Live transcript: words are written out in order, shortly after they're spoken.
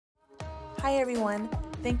Hi, everyone.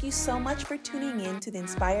 Thank you so much for tuning in to the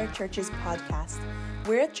Inspired Churches podcast.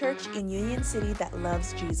 We're a church in Union City that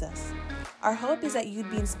loves Jesus. Our hope is that you'd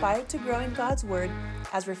be inspired to grow in God's Word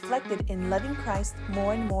as reflected in loving Christ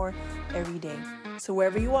more and more every day. So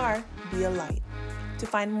wherever you are, be a light. To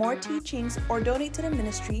find more teachings or donate to the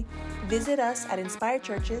ministry, visit us at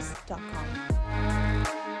inspiredchurches.com.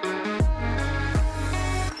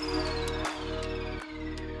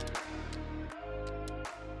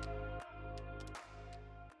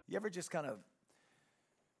 You ever just kind of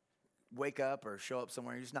wake up or show up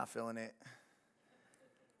somewhere, you're just not feeling it?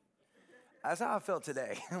 That's how I felt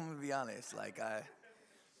today. I'm gonna be honest. I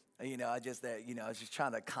was just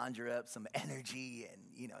trying to conjure up some energy, and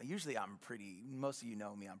usually most of you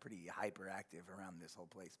know me, I'm pretty hyperactive around this whole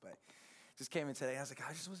place, but just came in today. I was like,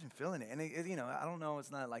 I just wasn't feeling it, and I don't know.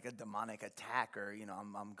 It's not like a demonic attack, or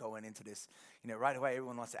I'm going into this. Right away,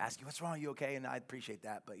 everyone wants to ask you, "What's wrong? Are you okay?" And I appreciate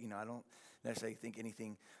that, but I don't necessarily think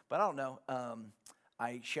anything. But I don't know.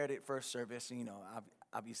 I shared it first service, and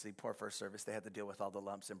obviously poor first service. They had to deal with all the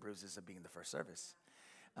lumps and bruises of being the first service.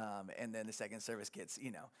 And then the second service gets,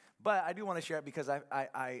 But I do want to share it because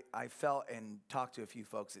I felt and talked to a few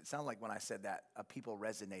folks. It sounded like when I said that, people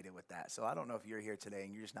resonated with that. So I don't know if you're here today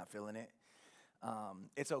and you're just not feeling it.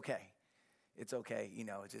 It's okay. It's okay.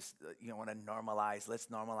 Just, want to normalize. Let's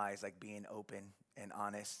normalize like being open and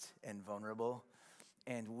honest and vulnerable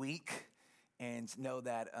and weak, and know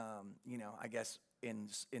that, I guess in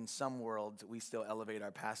some worlds, we still elevate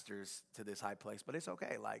our pastors to this high place, but it's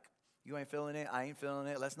okay. Like, you ain't feeling it, I ain't feeling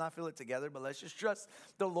it. Let's not feel it together, but let's just trust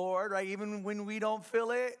the Lord, right? Even when we don't feel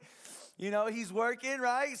it, He's working,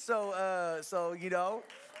 right? So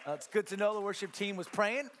it's good to know the worship team was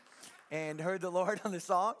praying and heard the Lord on the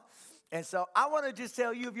song. And so I want to just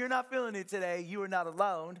tell you, if you're not feeling it today, you are not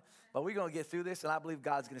alone. But we're going to get through this, and I believe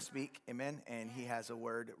God's going to speak, amen? And He has a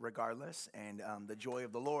word regardless, and the joy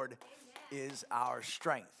of the Lord is our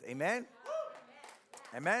strength, amen?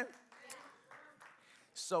 Amen?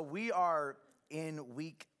 So we are in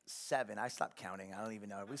week 7. I stopped counting. I don't even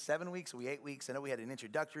know. Are we 7 weeks? Are we 8 weeks? I know we had an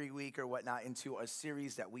introductory week or whatnot into a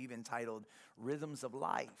series that we've entitled Rhythms of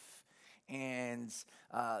Life. And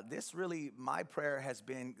this really, my prayer has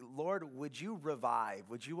been, Lord, would you revive?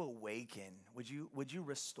 Would you awaken? Would you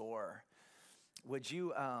restore? Would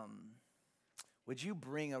you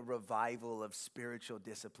bring a revival of spiritual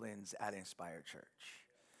disciplines at Inspired Church?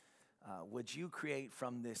 Would you create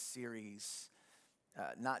from this series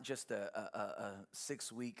not just a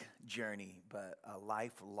 6-week journey, but a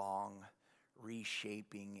lifelong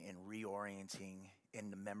reshaping and reorienting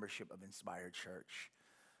in the membership of Inspired Church,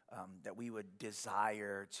 that we would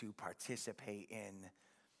desire to participate in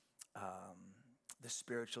the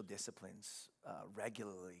spiritual disciplines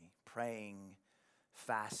regularly, praying,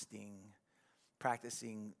 fasting,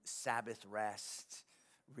 practicing Sabbath rest,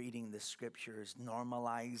 reading the scriptures,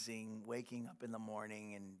 normalizing, waking up in the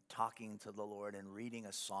morning and talking to the Lord and reading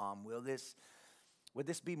a psalm. Would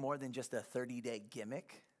this be more than just a 30-day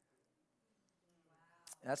gimmick?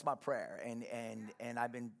 Wow. That's my prayer. And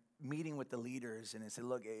I've been meeting with the leaders, and I said,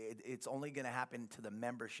 look, it's only going to happen to the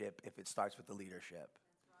membership if it starts with the leadership.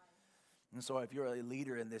 Right. And so if you're a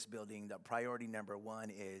leader in this building, the priority number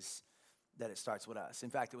 1 is that it starts with us.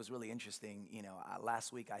 In fact, it was really interesting.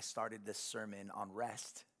 Last week I started this sermon on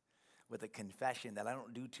rest with a confession that I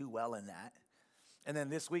don't do too well in that. And then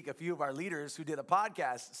this week, a few of our leaders who did a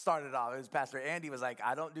podcast started off. It was Pastor Andy was like,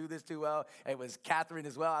 I don't do this too well. It was Catherine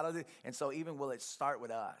as well. And so even will it start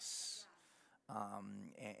with us?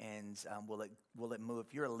 Will it move?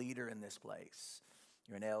 If you're a leader in this place,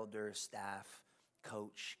 you're an elder, staff,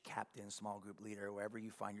 coach, captain, small group leader, wherever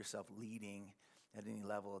you find yourself leading at any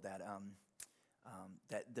level, that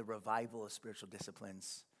the revival of spiritual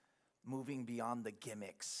disciplines, moving beyond the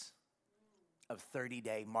gimmicks of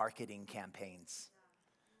 30-day marketing campaigns,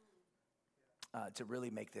 to really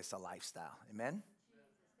make this a lifestyle. Amen?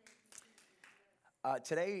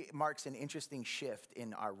 Today marks an interesting shift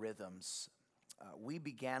in our rhythms. We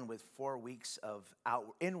began with 4 weeks of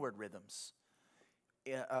inward rhythms,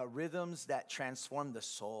 rhythms that transform the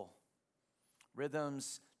soul,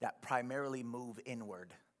 rhythms that primarily move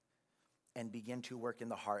inward and begin to work in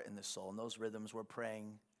the heart and the soul. And those rhythms were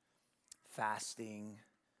praying, fasting,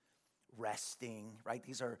 resting, right?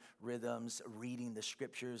 These are rhythms, reading the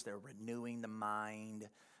scriptures, they're renewing the mind,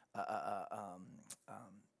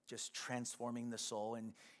 just transforming the soul.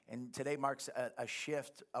 And today marks a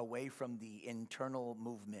shift away from the internal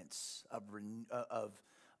movements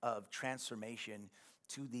of transformation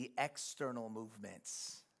to the external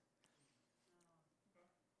movements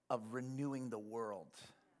of renewing the world.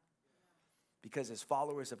 Because as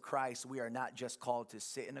followers of Christ, we are not just called to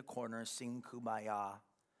sit in a corner, sing kumbaya,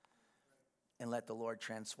 and let the Lord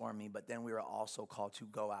transform me, but then we are also called to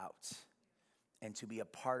go out and to be a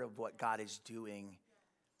part of what God is doing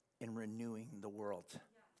in renewing the world.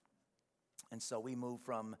 And so we move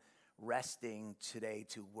from resting today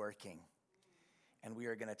to working. And we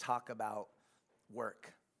are going to talk about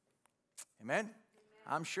work. Amen?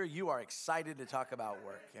 I'm sure you are excited to talk about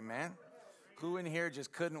work. Amen? Who in here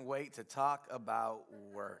just couldn't wait to talk about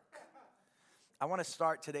work? I want to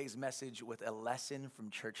start today's message with a lesson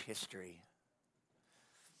from church history.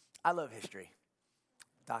 I love history.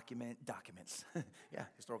 Documents. Yeah,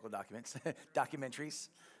 historical documents. Documentaries.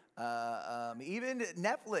 Even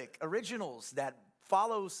Netflix originals that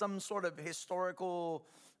follow some sort of historical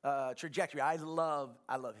trajectory. I love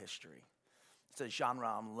history. It's a genre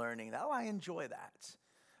I'm learning. Oh, I enjoy that.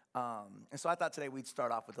 And so I thought today we'd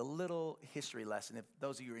start off with a little history lesson. If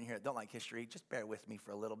those of you in here that don't like history, just bear with me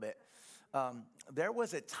for a little bit. There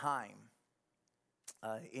was a time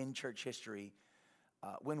in church history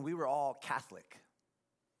when we were all Catholic,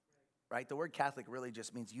 right? The word Catholic really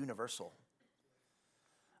just means universal.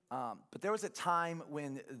 But there was a time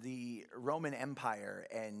when the Roman Empire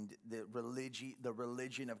and the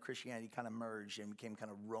religion of Christianity kind of merged and became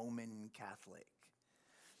kind of Roman Catholic.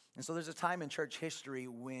 And so there's a time in church history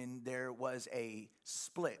when there was a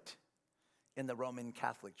split in the Roman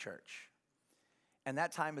Catholic Church. And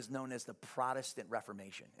that time is known as the Protestant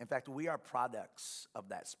Reformation. In fact, we are products of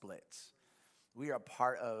that split. We are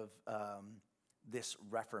part of this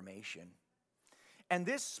Reformation. And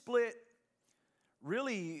this split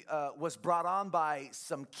really was brought on by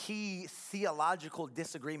some key theological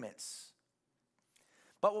disagreements.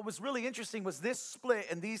 But what was really interesting was this split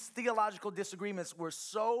and these theological disagreements were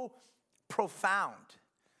so profound.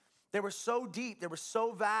 They were so deep, they were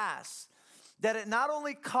so vast, that it not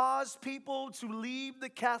only caused people to leave the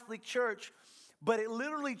Catholic Church, but it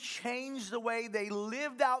literally changed the way they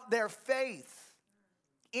lived out their faith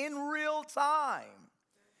in real time,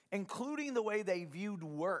 including the way they viewed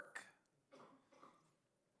work,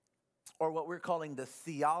 or what we're calling the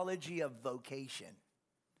theology of vocation.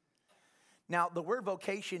 Now, the word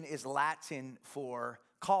vocation is Latin for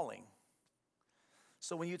calling.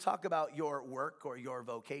 So when you talk about your work or your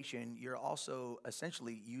vocation, you're also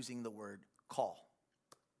essentially using the word call.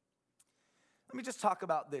 Let me just talk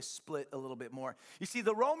about this split a little bit more. You see,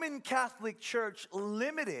 the Roman Catholic Church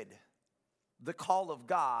limited the call of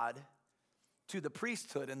God to the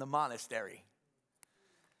priesthood and the monastery.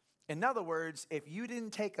 In other words, if you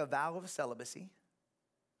didn't take a vow of celibacy,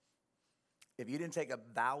 if you didn't take a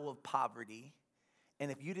vow of poverty,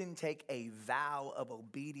 and if you didn't take a vow of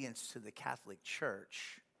obedience to the Catholic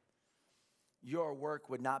Church, your work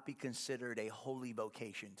would not be considered a holy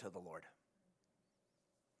vocation to the Lord.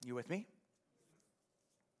 You with me?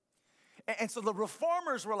 And so the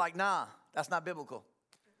reformers were like, nah, that's not biblical.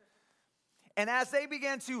 And as they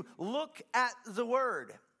began to look at the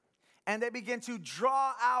word, and they began to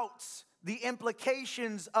draw out the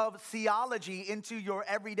implications of theology into your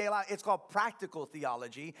everyday life. It's called practical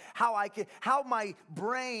theology. How my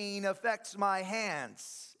brain affects my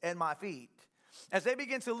hands and my feet. As they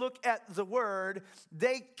begin to look at the word,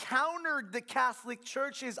 they countered the Catholic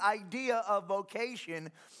Church's idea of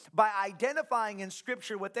vocation by identifying in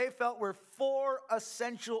Scripture what they felt were 4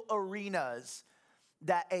 essential arenas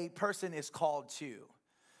that a person is called to.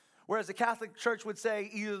 Whereas the Catholic Church would say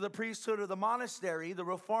either the priesthood or the monastery, the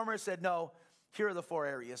Reformers said, no, here are the 4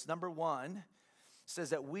 areas. Number 1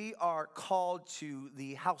 says that we are called to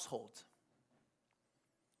the household.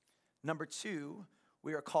 Number 2,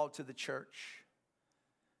 we are called to the church.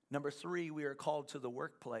 Number 3, we are called to the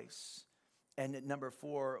workplace. And number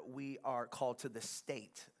 4, we are called to the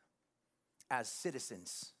state as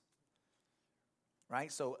citizens.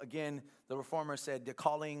 Right? So again, the Reformers said the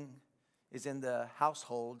calling is in the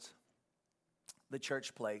household, the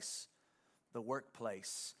church place, the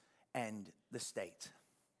workplace, and the state,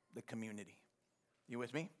 the community. You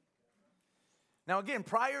with me? Now again,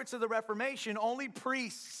 prior to the Reformation, only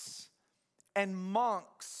priests and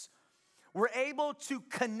monks were able to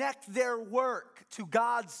connect their work to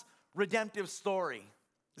God's redemptive story.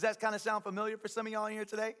 Does that kind of sound familiar for some of y'all in here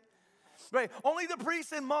today? Right. Only the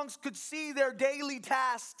priests and monks could see their daily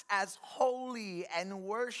tasks as holy and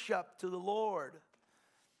worship to the Lord.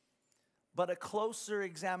 But a closer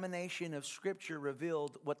examination of Scripture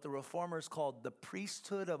revealed what the Reformers called the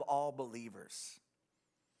priesthood of all believers.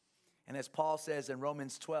 And as Paul says in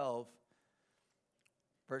Romans 12,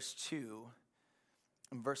 verse 2,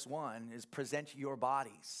 and verse 1 is present your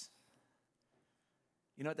bodies.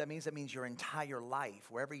 You know what that means? That means your entire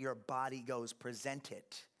life, wherever your body goes, present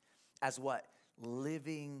it as what?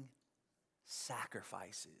 Living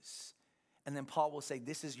sacrifices. And then Paul will say,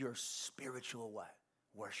 this is your spiritual what?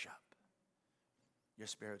 Worship. Your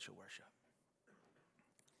spiritual worship.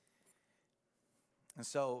 And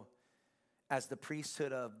so, as the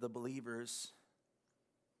priesthood of the believers,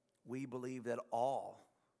 we believe that all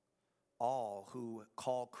who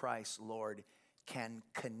call Christ Lord can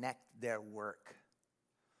connect their work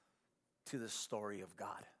to the story of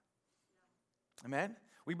God. Amen?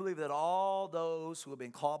 We believe that all those who have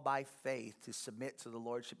been called by faith to submit to the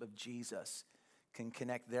lordship of Jesus can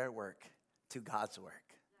connect their work to God's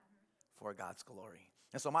work for God's glory.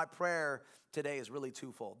 And so my prayer today is really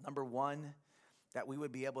twofold. Number one, that we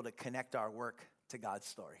would be able to connect our work to God's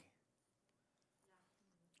story.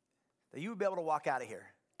 That you would be able to walk out of here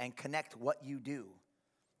and connect what you do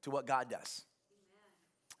to what God does.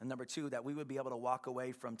 And number two, that we would be able to walk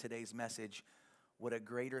away from today's message with a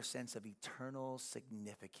greater sense of eternal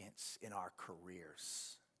significance in our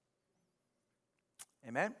careers.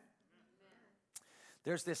 Amen?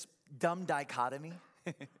 There's this dumb dichotomy.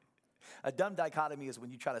 A dumb dichotomy is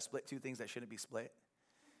when you try to split two things that shouldn't be split.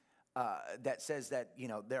 That says that,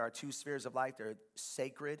 there are two spheres of life. They're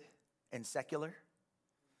sacred and secular.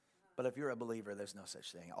 But if you're a believer, there's no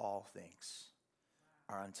such thing. All things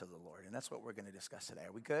are unto the Lord. And that's what we're going to discuss today.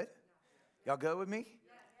 Are we good? Y'all good with me?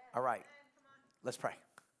 All right. Let's pray.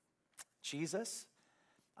 Jesus,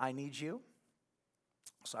 I need you.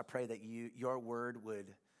 So I pray that your word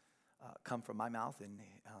would come from my mouth and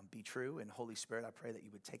be true. And Holy Spirit, I pray that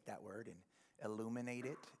you would take that word and illuminate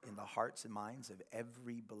it in the hearts and minds of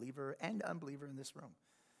every believer and unbeliever in this room.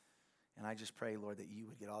 And I just pray, Lord, that you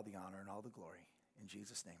would get all the honor and all the glory. In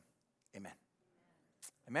Jesus' name, amen.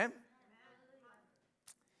 Amen.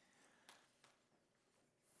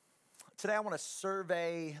 Today I want to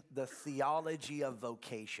survey the theology of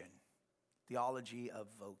vocation. Theology of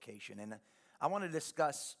vocation. And I want to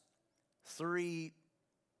discuss 3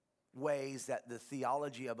 ways that the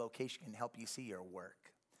theology of vocation can help you see your work.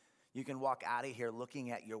 You can walk out of here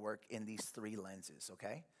looking at your work in these 3 lenses,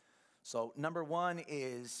 okay? So number 1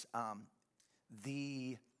 is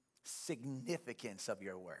the significance of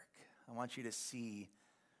your work. I want you to see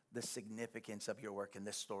the significance of your work in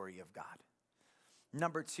the story of God.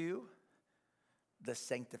 Number 2, the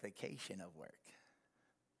sanctification of work.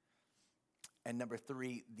 And number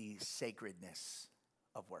 3, the sacredness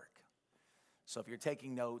of work. So if you're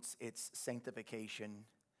taking notes, it's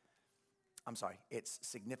it's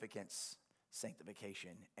significance,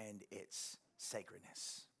 sanctification, and it's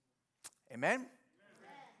sacredness. Amen?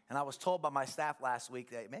 And I was told by my staff last week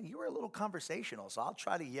that, man, you were a little conversational, so I'll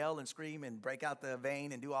try to yell and scream and break out the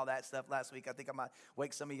vein and do all that stuff last week. I think I might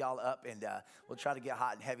wake some of y'all up, and we'll try to get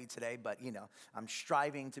hot and heavy today, but, I'm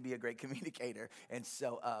striving to be a great communicator. And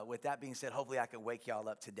so with that being said, hopefully I can wake y'all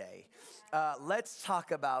up today. Let's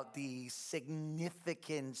talk about the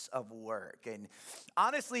significance of work. And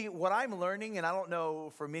honestly, what I'm learning, and I don't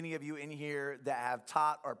know for many of you in here that have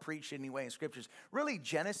taught or preached anyway in scriptures, really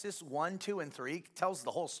Genesis 1, 2, and 3 tells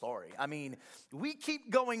the whole story. I mean, we keep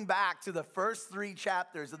going back to the first 3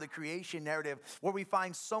 chapters of the creation narrative where we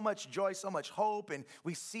find so much joy, so much hope, and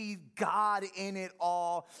we see God in it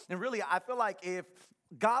all. And really, I feel like if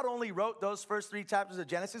God only wrote those first 3 chapters of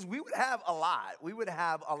Genesis, we would have a lot. We would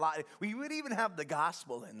even have the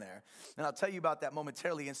gospel in there. And I'll tell you about that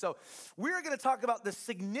momentarily. And so we're going to talk about the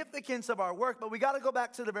significance of our work, but we got to go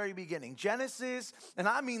back to the very beginning. Genesis, and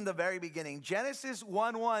I mean the very beginning. Genesis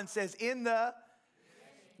 1:1 says, in the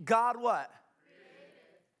God what?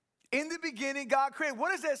 Created. In the beginning, God created. What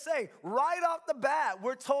does that say? Right off the bat,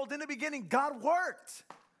 we're told in the beginning, God worked.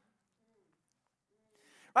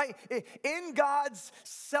 Right? In God's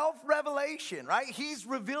self-revelation, right? He's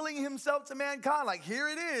revealing himself to mankind. Like, here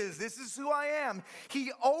it is. This is who I am.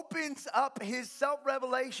 He opens up his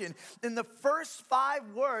self-revelation in the first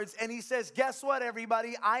 5 words, and he says, guess what,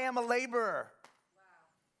 everybody? I am a laborer. Wow.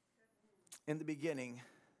 In the beginning,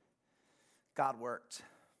 God worked.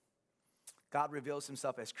 God reveals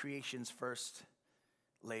himself as creation's first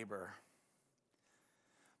laborer.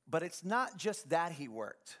 But it's not just that he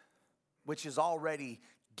worked, which is already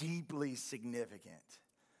deeply significant,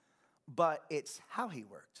 but it's how he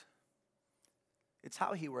worked. It's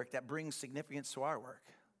how he worked that brings significance to our work.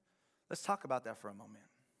 Let's talk about that for a moment.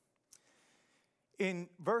 In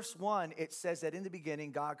verse 1, it says that in the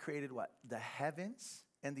beginning, God created what? The heavens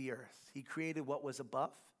and the earth. He created what was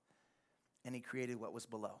above, and he created what was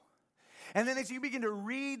below. And then as you begin to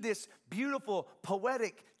read this beautiful,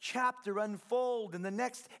 poetic chapter unfold in the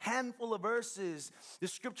next handful of verses, the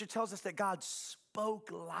scripture tells us that God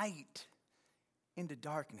spoke light into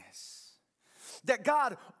darkness. that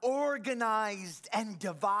God organized and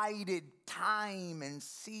divided time and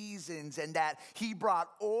seasons, and that he brought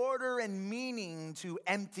order and meaning to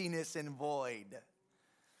emptiness and void.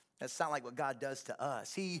 That sounds like what God does to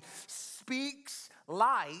us. He speaks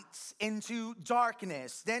lights into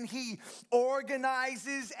darkness. Then he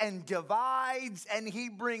organizes and divides, and he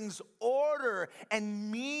brings order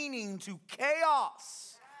and meaning to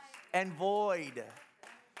chaos and void.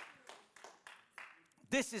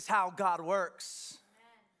 This is how God works.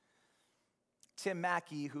 Tim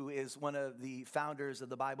Mackie, who is one of the founders of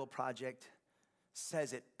the Bible Project,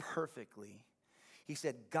 says it perfectly. He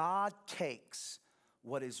said, God takes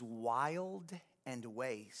what is wild and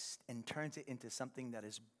waste and turns it into something that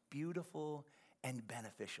is beautiful and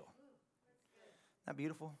beneficial. Isn't that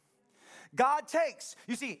beautiful? God takes,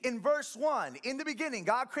 you see, in verse 1, in the beginning,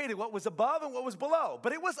 God created what was above and what was below,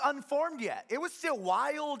 but it was unformed yet. It was still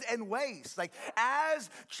wild and waste. Like as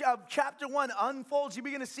chapter 1 unfolds, you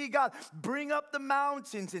begin to see God bring up the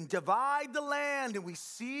mountains and divide the land, and we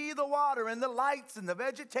see the water and the lights and the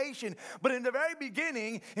vegetation. But in the very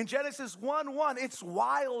beginning, in Genesis 1:1, it's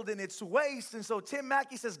wild and it's waste. And so Tim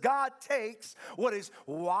Mackie says God takes what is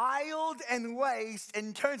wild and waste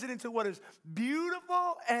and turns it into what is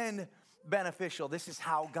beautiful and beneficial. This is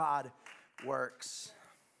how God works.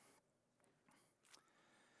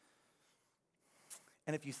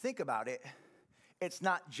 And if you think about it, it's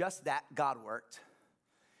not just that God worked,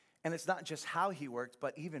 and it's not just how he worked,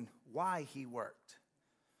 but even why he worked.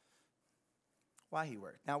 Why he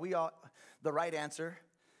worked. Now the right answer,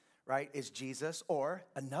 right, is Jesus, or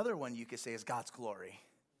another one you could say is God's glory.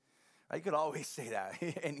 You could always say that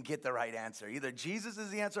and get the right answer. Either Jesus is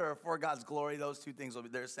the answer or for God's glory. Those two things,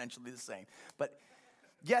 they're essentially the same. But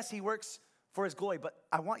yes, he works for his glory. But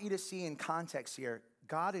I want you to see in context here,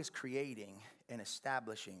 God is creating and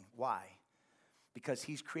establishing. Why? Because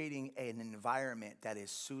he's creating an environment that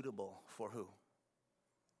is suitable for who?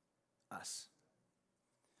 Us.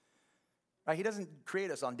 Right? He doesn't create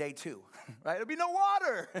us on day 2, right? There'd be no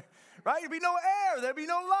water, right? There'd be no air. There'd be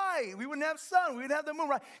no light. We wouldn't have sun. We wouldn't have the moon,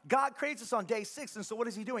 right? God creates us on day 6. And so what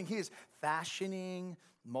is he doing? He is fashioning,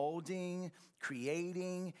 molding,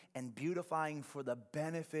 creating, and beautifying for the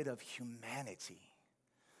benefit of humanity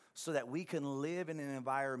so that we can live in an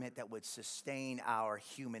environment that would sustain our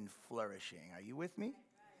human flourishing. Are you with me?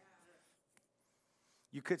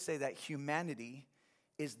 You could say that humanity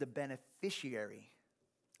is the beneficiary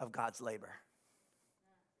of God's labor.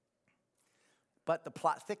 But the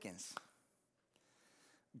plot thickens.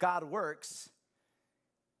 God works,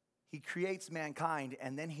 he creates mankind,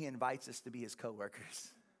 and then he invites us to be his co-workers.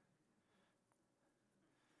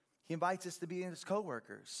 He invites us to be his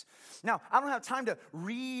co-workers. Now, I don't have time to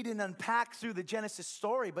read and unpack through the Genesis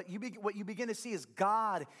story, but what you begin to see is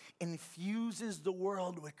God infuses the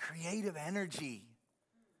world with creative energy.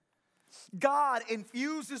 God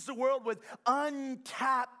infuses the world with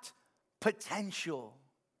untapped potential.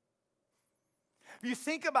 If you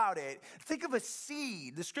think about it, think of a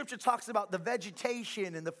seed. The scripture talks about the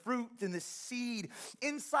vegetation and the fruit and the seed.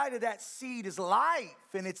 Inside of that seed is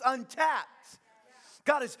life, and it's untapped.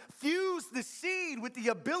 God has fused the seed with the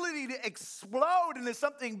ability to explode into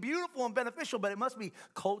something beautiful and beneficial, but it must be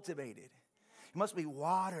cultivated. It must be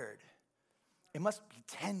watered. It must be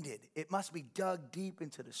tended. It must be dug deep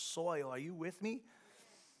into the soil. Are you with me?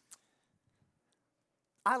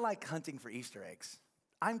 I like hunting for Easter eggs.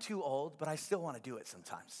 I'm too old, but I still want to do it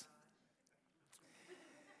sometimes.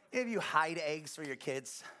 If you hide eggs for your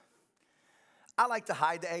kids, I like to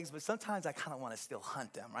hide the eggs, but sometimes I kind of want to still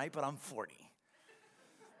hunt them, right? But I'm 40.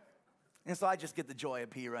 And so I just get the joy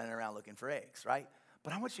of P running around looking for eggs, right?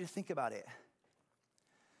 But I want you to think about it.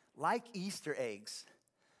 Like Easter eggs,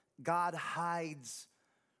 God hides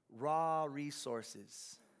raw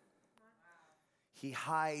resources. He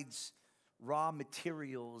hides raw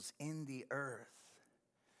materials in the earth,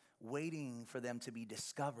 waiting for them to be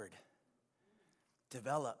discovered,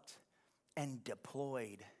 developed, and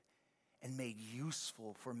deployed, and made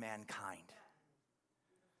useful for mankind.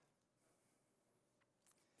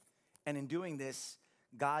 And in doing this,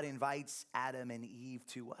 God invites Adam and Eve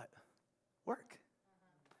to what? Work.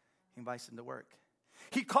 He invites them to work.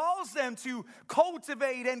 He calls them to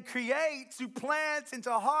cultivate and create, to plant and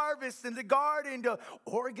to harvest and to garden, to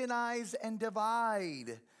organize and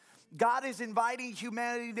divide. God is inviting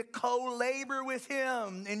humanity to co-labor with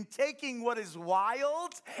him in taking what is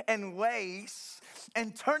wild and waste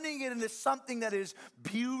and turning it into something that is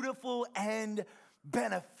beautiful and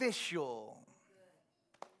beneficial.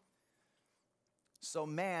 So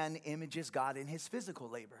man images God in his physical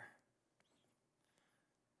labor.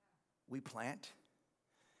 We plant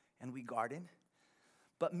and we garden,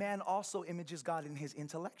 But man also images God in his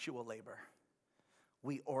intellectual labor.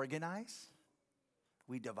 We organize,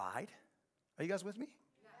 we divide. Are you guys with me?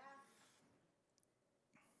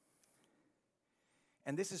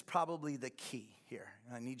 And this is probably the key here.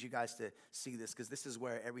 And I need you guys to see this because this is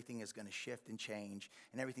where everything is going to shift and change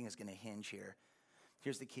and everything is going to hinge here.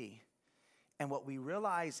 Here's the key. And what we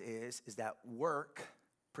realize is that work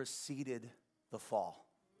preceded the fall.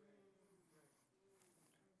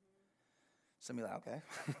 Some of you are like, okay.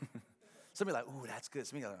 Some of you are like, ooh, that's good.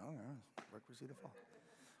 Some of you are like, oh, yeah, work preceded the fall.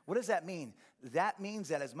 What does that mean? That means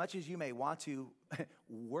that as much as you may want to,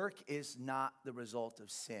 work is not the result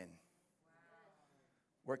of sin.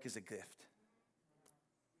 Work is a gift.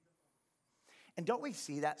 And don't we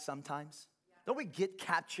see that sometimes? Don't we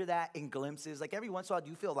capture that in glimpses? Like every once in a while,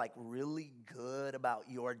 do you feel like really good about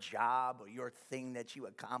your job or your thing that you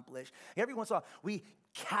accomplish? Every once in a while, we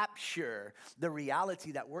capture the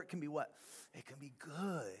reality that work can be what? It can be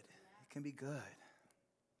good. It can be good.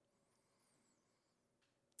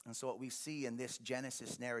 And so what we see in this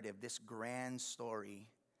Genesis narrative, this grand story,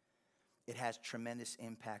 it has tremendous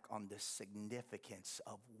impact on the significance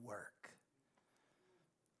of work.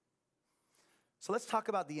 So let's talk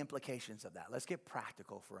about the implications of that. Let's get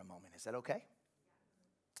practical for a moment. Is that okay?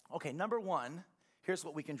 Okay, number one, here's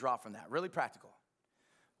what we can draw from that. Really practical.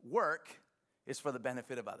 Work is for the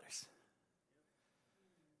benefit of others.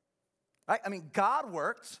 Right? I mean, God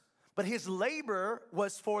worked, but his labor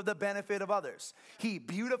was for the benefit of others. He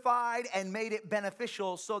beautified and made it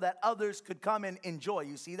beneficial so that others could come and enjoy.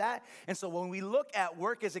 You see that? And so when we look at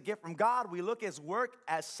work as a gift from God, we look at work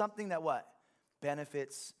as something that what?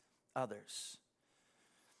 Benefits others.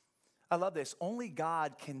 I love this. Only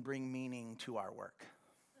God can bring meaning to our work.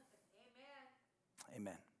 Amen.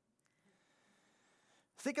 Amen.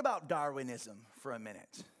 Think about Darwinism for a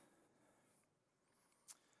minute.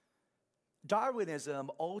 Darwinism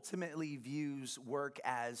ultimately views work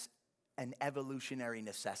as an evolutionary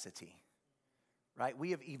necessity, right?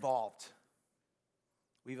 We have evolved.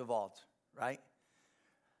 We've evolved, right?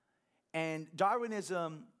 And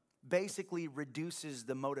Darwinism basically reduces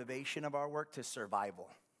the motivation of our work to survival.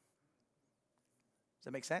 Does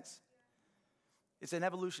that make sense? It's an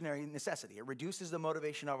evolutionary necessity. It reduces the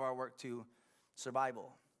motivation of our work to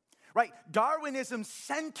survival, right? Darwinism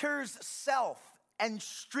centers self and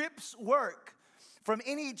strips work from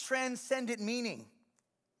any transcendent meaning,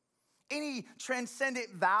 any transcendent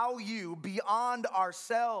value beyond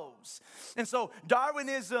ourselves. And so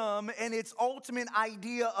Darwinism and its ultimate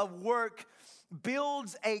idea of work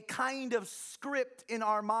builds a kind of script in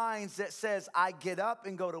our minds that says, I get up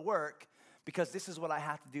and go to work because this is what I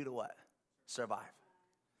have to do to what? Survive.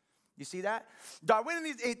 You see that?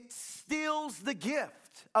 Darwinism, it steals the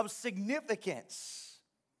gift of significance.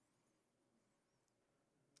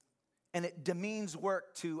 And it demeans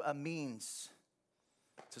work to a means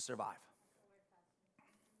to survive.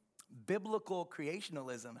 Biblical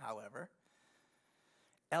creationalism, however,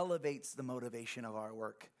 elevates the motivation of our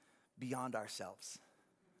work beyond ourselves.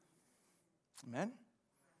 Amen?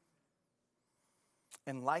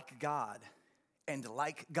 And like God, and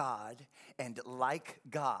like God, and like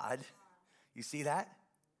God, you see that?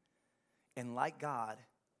 And like God,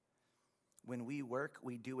 when we work,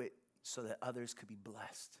 we do it so that others could be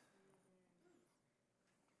blessed.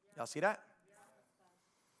 Y'all see that?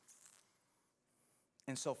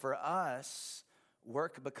 And so for us,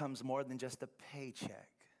 work becomes more than just a paycheck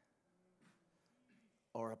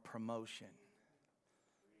or a promotion,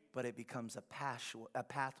 but it becomes a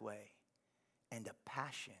pathway and a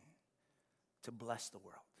passion to bless the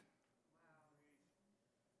world.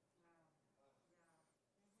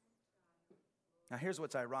 Now here's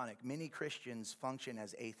what's ironic. Many Christians function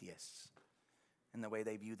as atheists in the way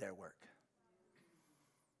they view their work.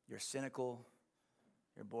 You're cynical,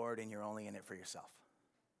 you're bored, and you're only in it for yourself.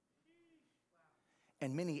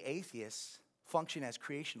 And many atheists function as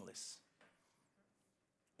creationalists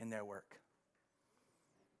in their work.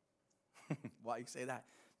 Why you say that?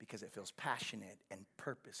 Because it feels passionate and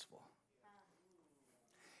purposeful.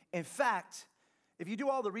 In fact, if you do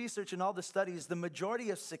all the research and all the studies, the majority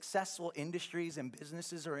of successful industries and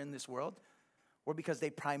businesses are in this world were because they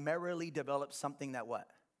primarily developed something that what?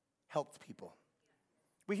 Helped people.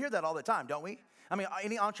 We hear that all the time, don't we? I mean,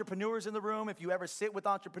 any entrepreneurs in the room, if you ever sit with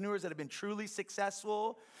entrepreneurs that have been truly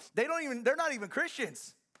successful, they're not even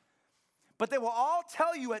Christians. But they will all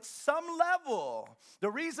tell you at some level, the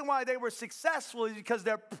reason why they were successful is because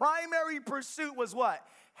their primary pursuit was what?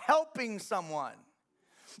 Helping someone.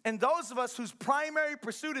 And those of us whose primary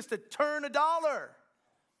pursuit is to turn a dollar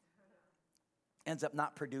ends up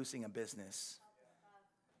not producing a business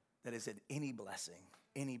that is in any blessing,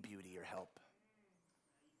 any beauty or help.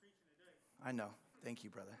 I know. Thank you,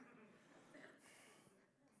 brother.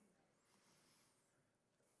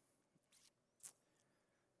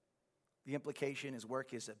 The implication is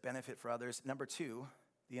work is a benefit for others. Number two,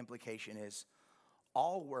 the implication is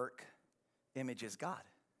all work images God,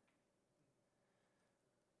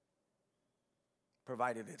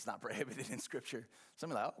 provided it's not prohibited in Scripture.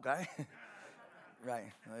 Some are like, oh, okay.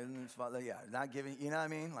 Right. Yeah, not giving, you know what I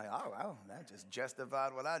mean? Like, oh, wow, that just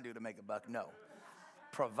justified what I do to make a buck. No.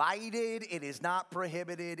 Provided it is not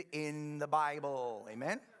prohibited in the Bible.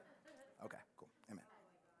 Amen? Okay, cool. Amen.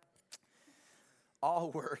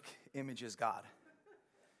 All work images God.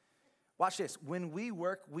 Watch this. When we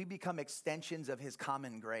work, we become extensions of his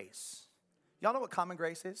common grace. Y'all know what common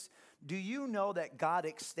grace is? Do you know that God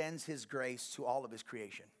extends his grace to all of his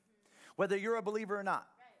creation? Whether you're a believer or not.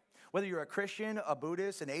 Whether you're a Christian, a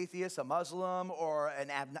Buddhist, an atheist, a Muslim, or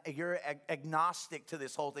you're agnostic to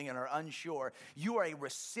this whole thing and are unsure, you are a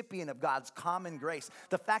recipient of God's common grace.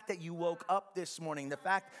 The fact that you woke up this morning, the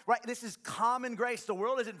fact, right, this is common grace. The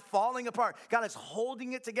world isn't falling apart. God is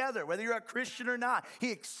holding it together, whether you're a Christian or not. He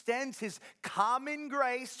extends his common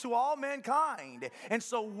grace to all mankind. And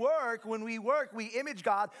so when we work, we image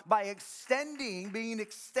God by being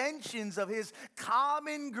extensions of his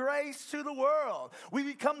common grace to the world. We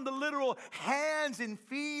become the literal hands and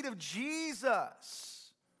feet of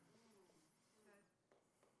Jesus.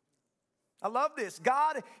 I love this.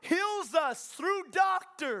 God heals us through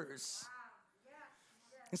doctors.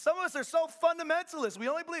 And some of us are so fundamentalist. We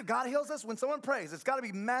only believe God heals us when someone prays. It's got to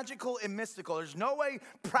be magical and mystical. There's no way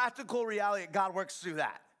practical reality God works through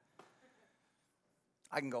that.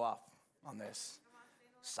 I can go off on this.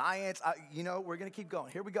 Science, we're going to keep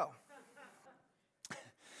going. Here we go.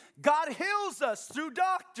 God heals us through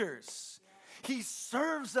doctors. He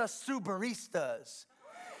serves us through baristas.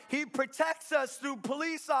 He protects us through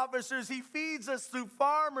police officers. He feeds us through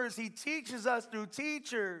farmers. He teaches us through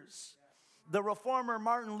teachers. The reformer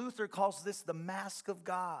Martin Luther calls this the mask of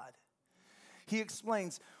God. He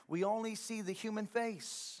explains, we only see the human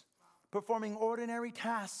face, performing ordinary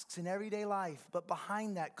tasks in everyday life. But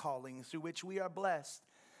behind that calling through which we are blessed,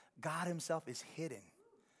 God himself is hidden,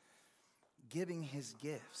 giving his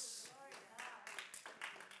gifts.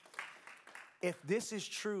 If this is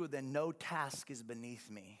true, then no task is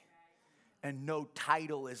beneath me, and no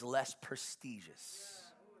title is less prestigious.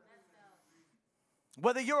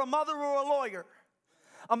 Whether you're a mother or a lawyer,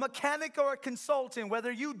 a mechanic or a consultant,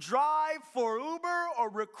 whether you drive for Uber or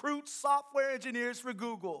recruit software engineers for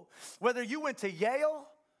Google, whether you went to Yale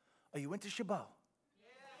or you went to Chabot,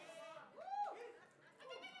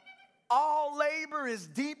 all labor is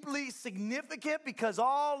deeply significant because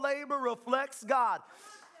all labor reflects God.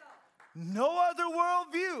 No other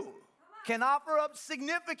worldview can offer up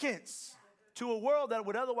significance to a world that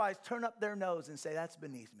would otherwise turn up their nose and say, that's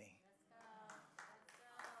beneath me.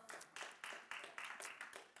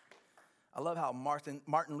 I love how Martin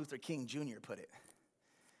Luther King Jr. put it.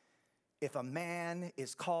 If a man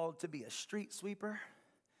is called to be a street sweeper,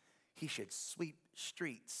 he should sweep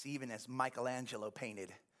streets, even as Michelangelo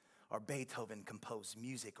painted, or Beethoven composed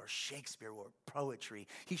music, or Shakespeare wrote poetry.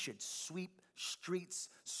 He should sweep streets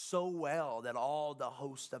so well that all the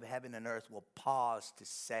host of heaven and earth will pause to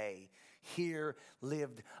say, here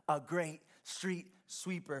lived a great street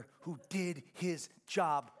sweeper who did his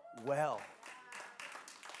job well.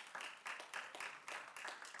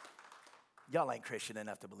 Y'all ain't Christian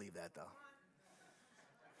enough to believe that, though.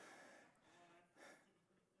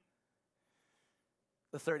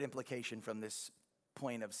 The third implication from this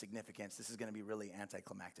point of significance, this is going to be really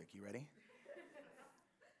anticlimactic. You ready?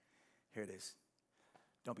 Here it is.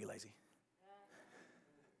 Don't be lazy.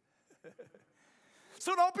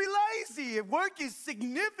 So don't be lazy. If work is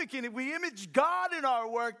significant, if we image God in our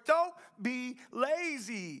work, don't be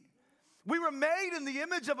lazy. We were made in the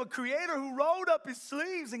image of a creator who rolled up his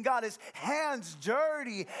sleeves and got his hands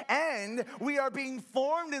dirty. And we are being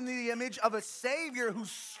formed in the image of a Savior who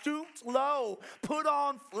stooped low, put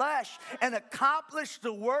on flesh, and accomplished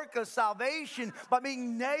the work of salvation by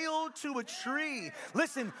being nailed to a tree.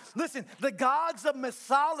 Listen, the gods of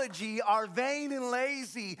mythology are vain and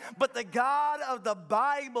lazy, but the God of the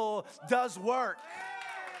Bible does work.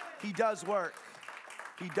 He does work.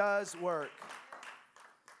 He does work.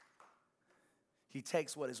 He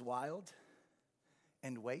takes what is wild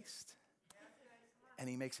and waste, and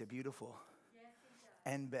he makes it beautiful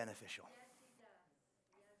and beneficial.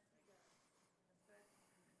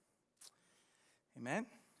 Amen?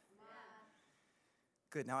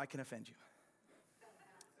 Good, now I can offend you.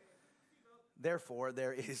 Therefore,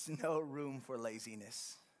 there is no room for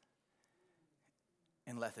laziness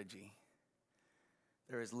and lethargy.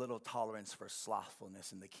 there is little tolerance for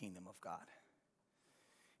slothfulness in the kingdom of God.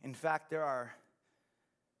 In fact, there are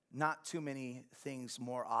not too many things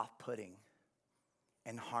more off-putting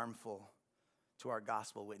and harmful to our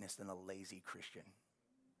gospel witness than a lazy Christian.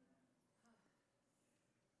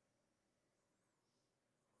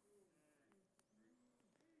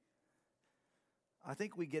 I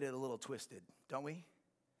think we get it a little twisted, don't we?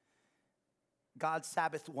 God's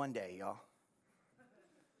Sabbath one day, y'all.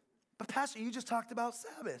 But Pastor, you just talked about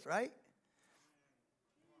Sabbath, right?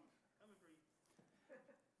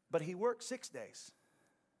 But he worked 6 days.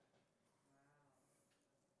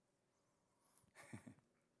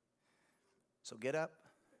 So get up,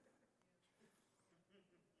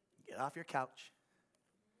 get off your couch,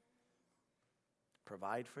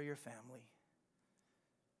 provide for your family,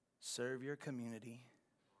 serve your community,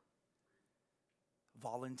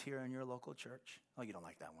 volunteer in your local church. Oh, you don't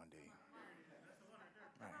like that one, do you?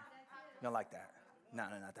 Right. You don't like that? No,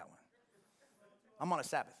 not that one. I'm on a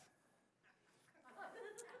Sabbath.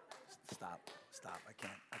 Stop.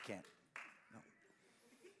 I can't. No.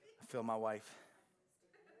 I feel my wife.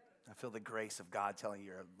 I feel the grace of God telling you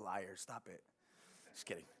you're a liar. Stop it. Just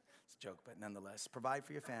kidding. It's a joke, but nonetheless, provide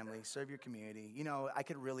for your family, serve your community. You know, I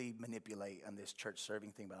could really manipulate on this church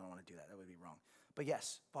serving thing, but I don't want to do that. That would be wrong. But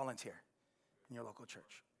yes, volunteer in your local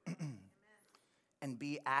church. And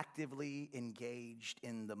be actively engaged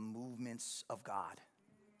in the movements of God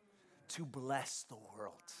to bless the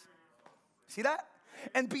world. See that?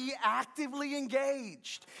 And be actively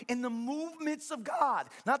engaged in the movements of God,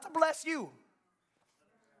 not to bless you,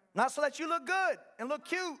 not so that you look good and look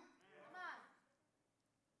cute,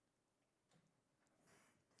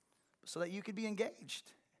 so that you could be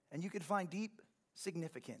engaged and you could find deep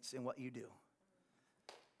significance in what you do.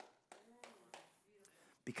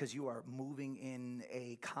 Because you are moving in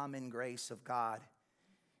a common grace of God.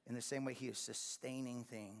 In the same way he is sustaining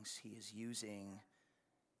things, he is using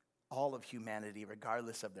all of humanity,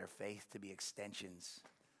 regardless of their faith, to be extensions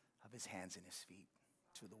of his hands and his feet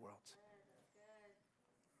to the world.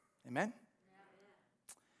 Amen?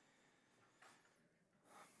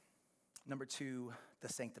 Number 2, the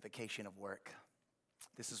sanctification of work.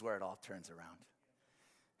 This is where it all turns around.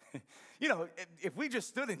 You know, if we just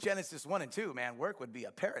stood in Genesis 1 and 2, man, work would be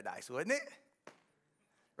a paradise, wouldn't it?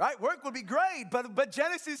 Right? Work would be great, but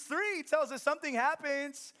Genesis 3 tells us something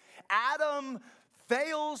happens. Adam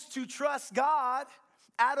fails to trust God.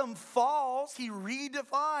 Adam falls. He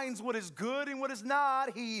redefines what is good and what is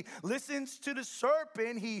not. He listens to the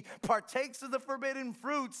serpent. He partakes of the forbidden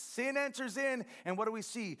fruit. Sin enters in. And what do we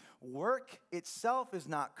see? Work itself is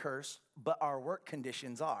not cursed, but our work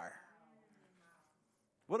conditions are.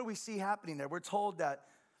 What do we see happening there? We're told that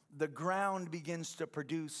the ground begins to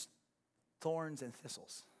produce thorns and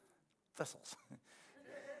thistles.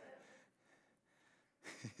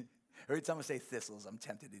 Every time I say thistles, I'm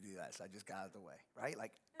tempted to do that, so I just got out of the way, right?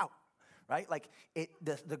 Like, ow, right? Like,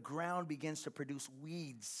 the ground begins to produce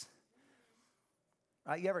weeds,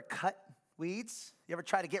 right? You ever cut weeds? You ever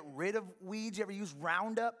try to get rid of weeds? You ever use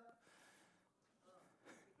Roundup?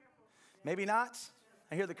 Maybe not.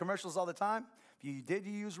 I hear the commercials all the time. If you did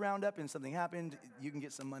use Roundup and something happened, you can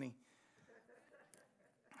get some money.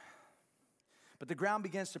 But the ground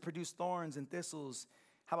begins to produce thorns and thistles.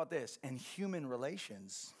 How about this? And human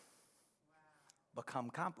relations become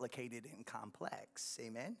complicated and complex.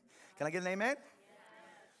 Amen? Can I get an amen? Yes.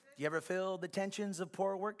 Do you ever feel the tensions of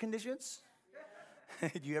poor work conditions?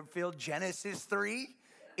 Do you ever feel Genesis 3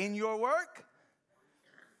 in your work?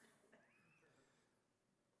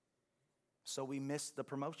 So we miss the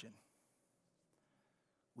promotion.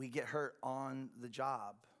 We get hurt on the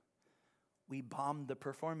job. We bomb the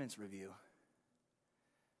performance review.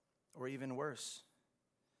 Or even worse,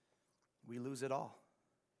 we lose it all.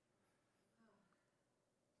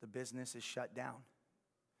 The business is shut down,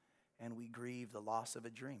 and we grieve the loss of a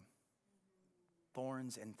dream.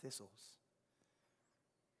 Thorns and thistles.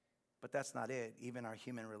 But that's not it. Even our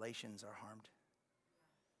human relations are harmed.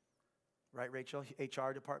 Right, Rachel?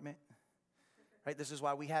 HR department? Right? This is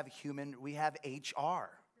why we have HR.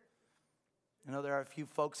 I know there are a few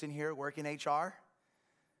folks in here working HR.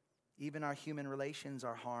 Even our human relations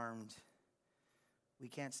are harmed. We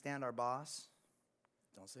can't stand our boss.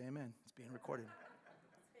 Don't say amen. It's being recorded.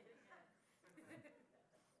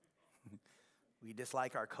 We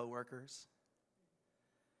dislike our coworkers.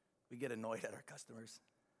 We get annoyed at our customers.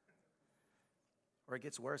 Or it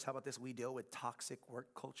gets worse. How about this? We deal with toxic work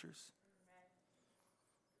cultures.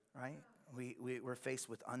 Right? We're faced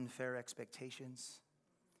with unfair expectations,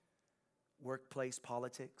 workplace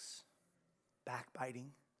politics,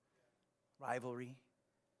 backbiting, rivalry,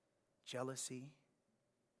 jealousy,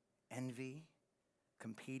 envy,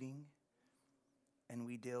 competing, and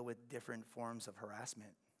we deal with different forms of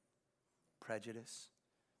harassment, prejudice,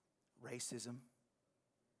 racism,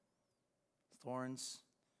 thorns,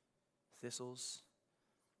 thistles,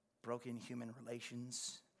 broken human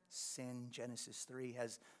relations. Sin, Genesis 3,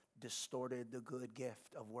 has distorted the good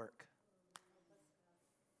gift of work.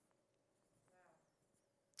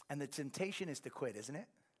 And the temptation is to quit, isn't it?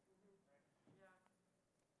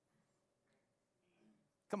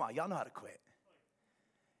 Come on, y'all know how to quit.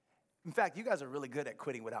 In fact, you guys are really good at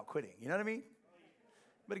quitting without quitting. You know what I mean?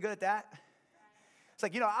 Pretty good at that. It's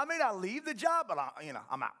like, I may not leave the job, but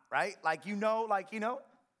I'm out, right?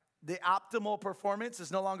 The optimal performance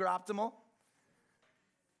is no longer optimal.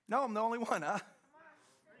 No, I'm the only one, huh?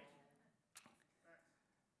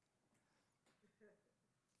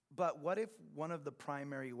 But what if one of the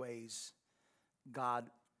primary ways God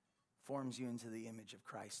forms you into the image of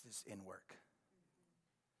Christ is in work?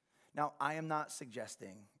 Now, I am not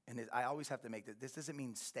suggesting, and I always have to make this doesn't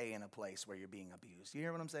mean stay in a place where you're being abused. You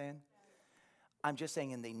hear what I'm saying? I'm just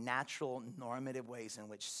saying in the natural, normative ways in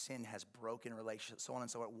which sin has broken relationships, so on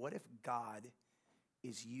and so forth. What if God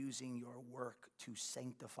is using your work to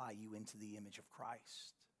sanctify you into the image of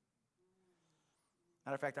Christ?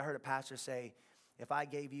 Matter of fact, I heard a pastor say, if I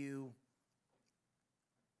gave you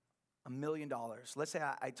 $1 million, let's say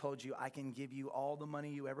I told you I can give you all the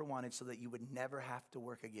money you ever wanted so that you would never have to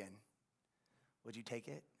work again, would you take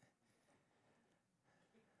it?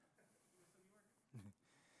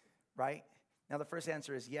 Right? Now the first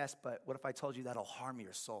answer is yes, but what if I told you that'll harm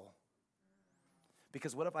your soul?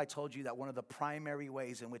 Because what if I told you that one of the primary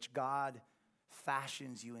ways in which God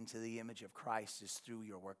fashions you into the image of Christ is through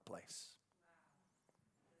your workplace?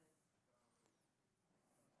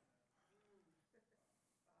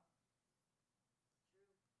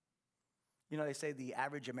 They say the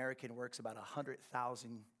average American works about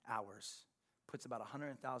 100,000 hours, puts about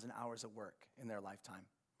 100,000 hours of work in their lifetime.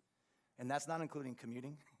 And that's not including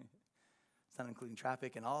commuting. It's not including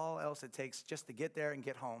traffic and all else it takes just to get there and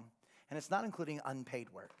get home. And it's not including unpaid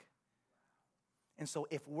work. And so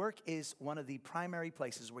if work is one of the primary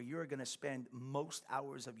places where you're going to spend most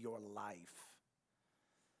hours of your life,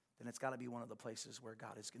 then it's got to be one of the places where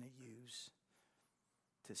God is going to use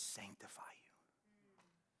to sanctify you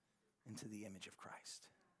into the image of Christ.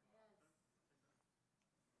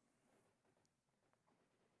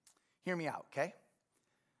 Hear me out, okay?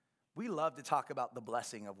 We love to talk about the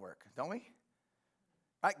blessing of work, don't we?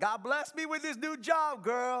 Right? God bless me with this new job,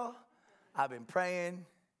 girl. I've been praying,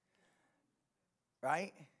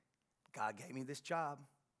 right? God gave me this job.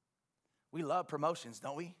 We love promotions,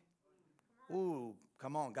 don't we? Ooh,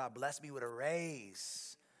 come on, God bless me with a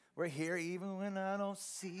raise. We're here even when I don't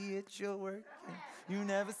see it, you're working. You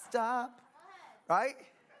never stop, right?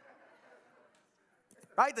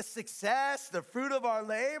 Right, the success, the fruit of our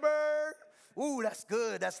labor. Ooh, that's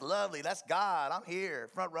good, that's lovely, that's God. I'm here,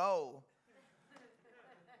 front row.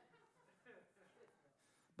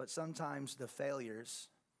 But sometimes the failures,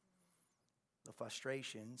 the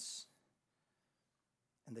frustrations,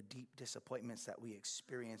 and the deep disappointments that we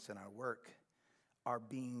experience in our work are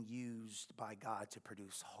being used by God to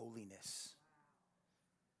produce holiness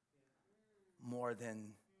more than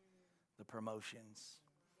the promotions,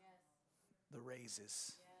 the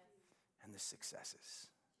raises, and the successes.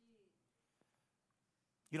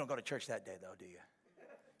 You don't go to church that day, though, do you?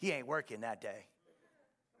 He ain't working that day.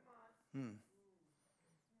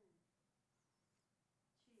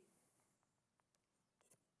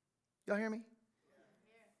 Y'all hear me?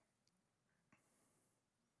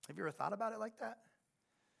 Have you ever thought about it like that?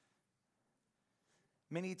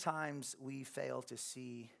 Many times we fail to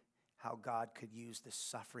see how God could use the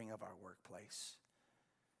suffering of our workplace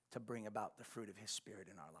to bring about the fruit of His Spirit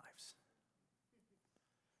in our lives.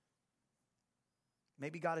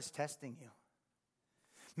 Maybe God is testing you.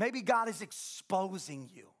 Maybe God is exposing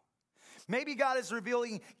you. Maybe God is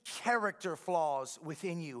revealing character flaws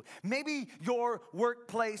within you. Maybe your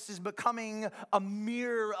workplace is becoming a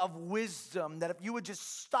mirror of wisdom, that if you would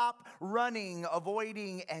just stop running,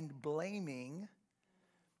 avoiding, and blaming,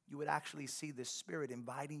 you would actually see the Spirit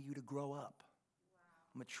inviting you to grow up,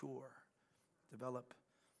 mature, develop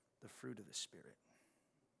the fruit of the Spirit.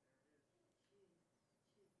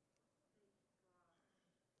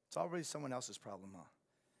 It's always someone else's problem, huh?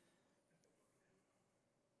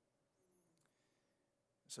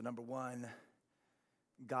 So number one,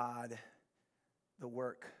 God, the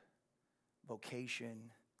work,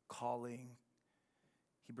 vocation, calling,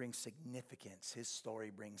 He brings significance. His story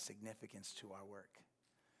brings significance to our work.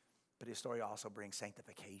 But His story also brings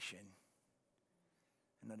sanctification.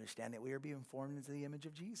 And understand that we are being formed into the image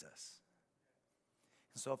of Jesus.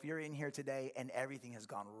 So if you're in here today and everything has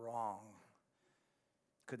gone wrong,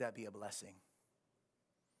 could that be a blessing?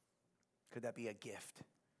 Could that be a gift?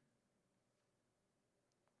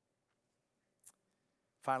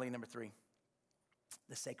 Finally, number 3,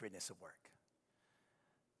 the sacredness of work.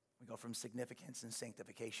 We go from significance and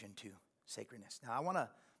sanctification to sacredness. Now, I want to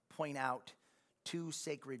point out 2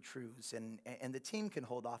 sacred truths, and the team can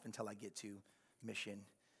hold off until I get to mission.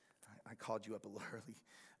 I called you up a little early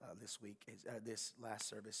this last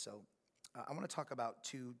service, so I want to talk about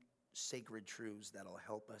 2 sacred truths that'll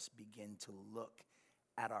help us begin to look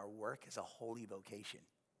at our work as a holy vocation.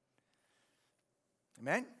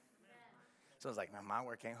 Amen? So I was like, man, my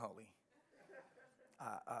work ain't holy.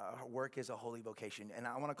 Work is a holy vocation. And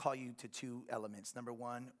I want to call you to 2 elements. Number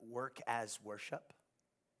 1, work as worship.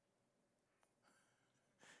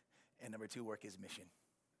 And number 2, work as mission.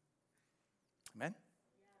 Amen?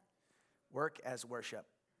 Yeah. Work as worship.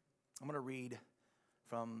 I'm going to read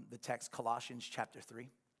from the text, Colossians chapter 3.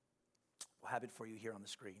 We'll have it for you here on the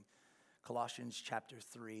screen. Colossians chapter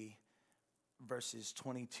 3, verses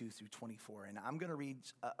 22 through 24. And I'm going to read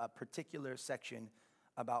a particular section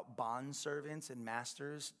about bondservants and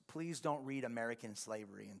masters. Please don't read American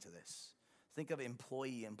slavery into this. Think of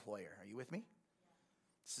employee-employer. Are you with me?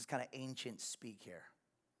 This is kind of ancient speak here.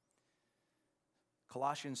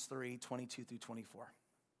 Colossians 3, 22 through 24.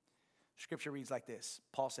 Scripture reads like this.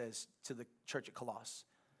 Paul says to the church at Colossus,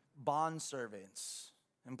 bondservants,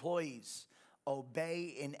 employees,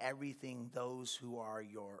 obey in everything those who are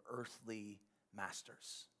your earthly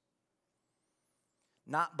masters.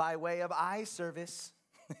 Not by way of eye service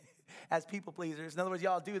as people pleasers. In other words,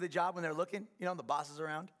 y'all do the job when they're looking, the boss is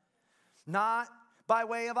around. Not by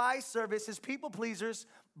way of eye service as people pleasers,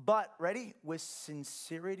 but, ready, with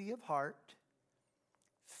sincerity of heart,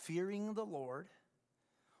 fearing the Lord.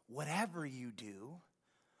 Whatever you do,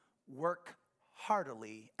 work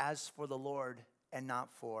heartily as for the Lord and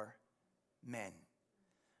not for men,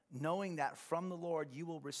 knowing that from the Lord you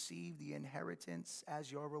will receive the inheritance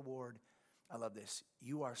as your reward. I love this.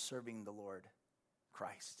 You are serving the Lord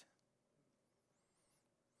Christ.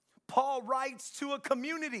 Paul writes to a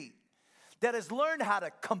community that has learned how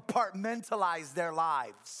to compartmentalize their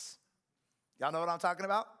lives. Y'all know what I'm talking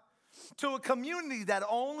about? To a community that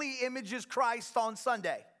only images Christ on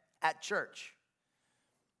Sunday at church,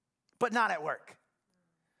 but not at work.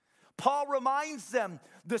 Paul reminds them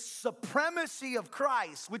the supremacy of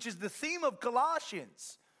Christ, which is the theme of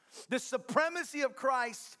Colossians, the supremacy of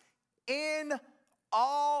Christ in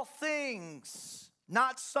all things,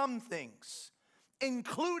 not some things,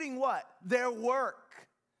 including what? Their work.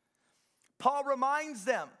 Paul reminds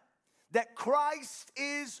them that Christ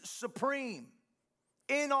is supreme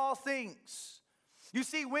in all things. You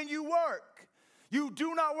see, when you work, you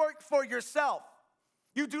do not work for yourself.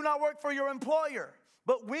 You do not work for your employer.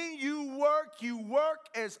 But when you work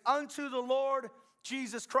as unto the Lord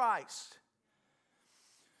Jesus Christ.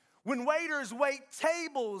 When waiters wait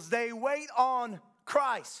tables, they wait on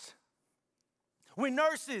Christ. When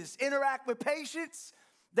nurses interact with patients,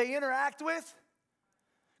 they interact with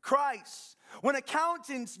Christ. When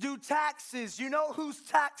accountants do taxes, you know whose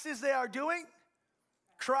taxes they are doing?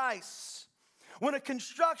 Christ. When a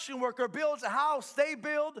construction worker builds a house, they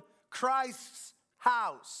build Christ's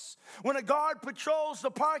house. When a guard patrols the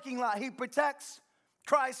parking lot, he protects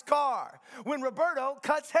Christ's car. When Roberto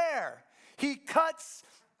cuts hair, he cuts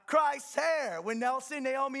Christ's hair. When Nelson,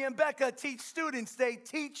 Naomi, and Becca teach students, they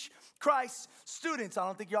teach Christ's students. I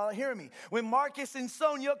don't think y'all are hearing me. When Marcus and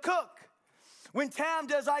Sonia cook, when Tam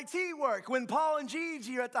does IT work, when Paul and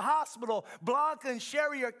Gigi are at the hospital, Blanca and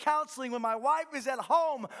Sherry are counseling, when my wife is at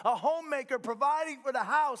home, a homemaker providing for the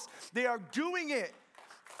house, they are doing it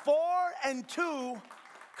for and to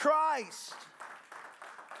Christ.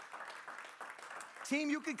 Team,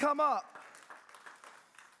 you can come up.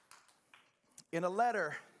 In a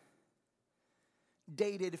letter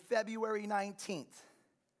dated February 19th,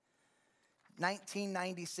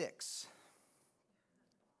 1996,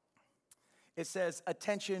 it says,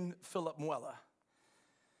 attention, Philip Muella.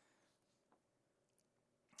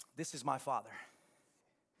 This is my father.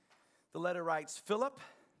 The letter writes, Philip,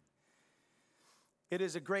 it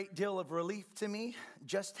is a great deal of relief to me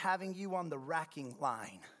just having you on the racking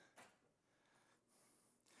line.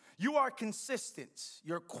 You are consistent.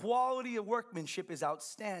 Your quality of workmanship is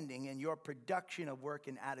outstanding, and your production of work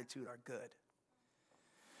and attitude are good.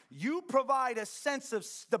 You provide a sense of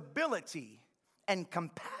stability and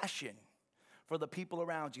compassion for the people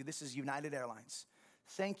around you. This is United Airlines.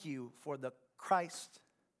 Thank you for the Christ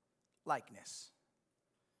likeness.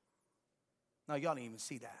 No, y'all didn't even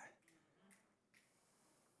see that.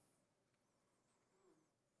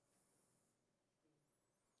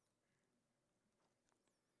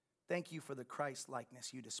 Thank you for the Christ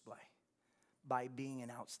likeness you display by being an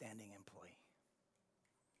outstanding employee.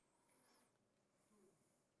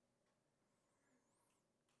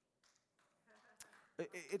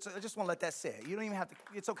 I just want to let that sit. You don't even have to,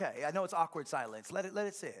 it's okay. I know it's awkward silence. Let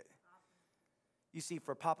it sit. You see,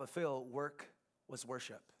 for Papa Phil, work was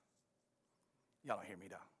worship. Y'all don't hear me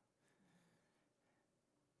though.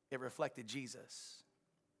 It reflected Jesus.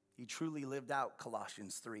 He truly lived out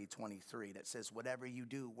Colossians 3:23 that says, whatever you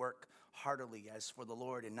do, work heartily as for the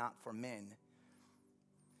Lord and not for men.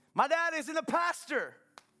 My dad isn't a pastor.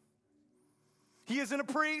 He isn't a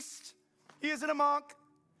priest. He isn't a monk.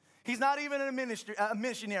 He's not even a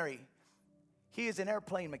missionary. He is an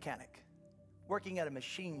airplane mechanic working at a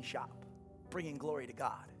machine shop, bringing glory to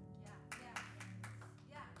God.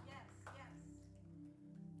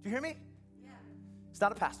 Do you hear me? Yeah. He's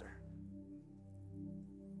not a pastor.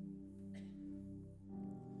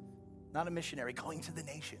 Not a missionary going to the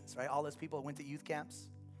nations, right? All those people went to youth camps.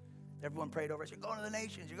 Everyone prayed over us. You're going to the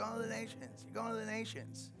nations. You're going to the nations. You're going to the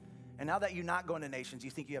nations. And now that you're not going to nations,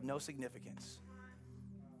 you think you have no significance.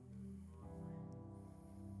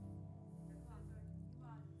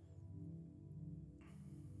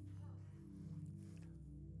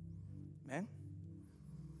 Man.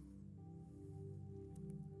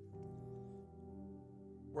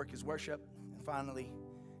 Work is worship. And finally,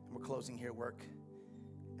 and we're closing here, work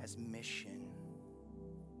as mission.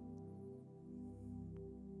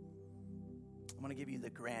 I'm going to give you the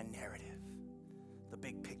grand narrative, the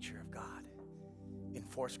big picture of God in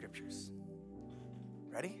 4 scriptures.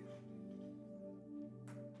 Ready?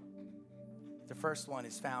 The first one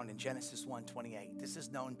is found in Genesis 1:28. This is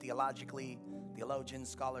known theologically, theologians,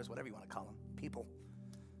 scholars, whatever you want to call them, people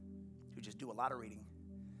who just do a lot of reading.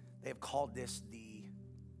 They have called this the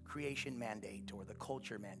creation mandate or the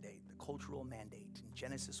culture mandate, the cultural mandate in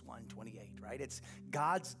Genesis 1:28, right? It's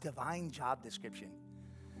God's divine job description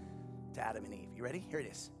to Adam and Eve. You ready? Here it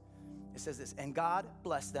is. It says this, and God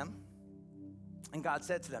blessed them, and God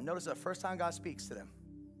said to them, notice the first time God speaks to them,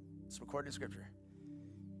 it's recorded in scripture.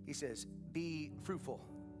 He says, be fruitful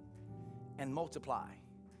and multiply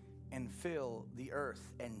and fill the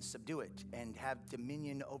earth and subdue it and have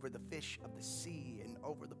dominion over the fish of the sea and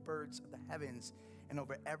over the birds of the heavens and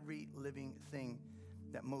over every living thing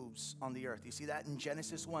that moves on the earth. You see that in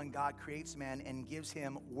Genesis 1, God creates man and gives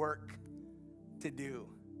him work to do.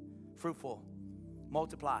 Fruitful,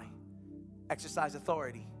 multiply, exercise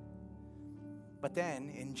authority. But then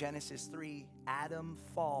in Genesis 3, Adam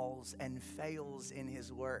falls and fails in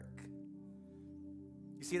his work.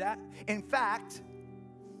 You see that? In fact,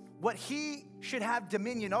 what he should have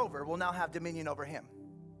dominion over will now have dominion over him.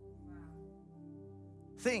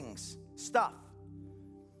 Things, stuff.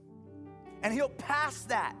 And he'll pass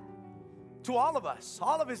that to all of us,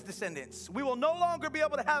 all of his descendants. We will no longer be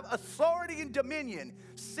able to have authority and dominion.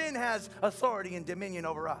 Sin has authority and dominion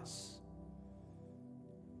over us.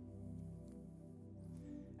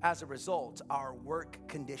 As a result, our work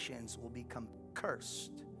conditions will become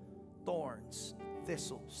cursed. Thorns,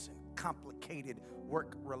 thistles, and complicated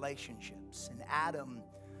work relationships. And Adam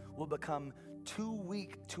will become too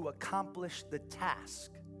weak to accomplish the task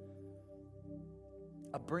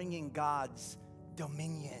of bringing God's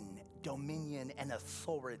dominion and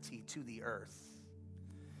authority to the earth.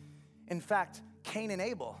 In fact, Cain and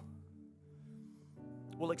Abel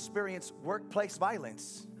will experience workplace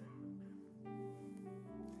violence.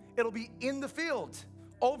 It'll be in the field,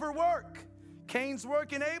 over work. Cain's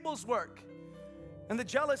work and Abel's work. And the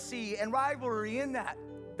jealousy and rivalry in that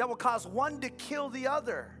will cause one to kill the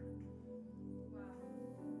other.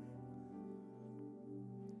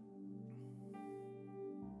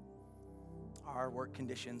 Our work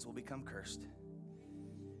conditions will become cursed.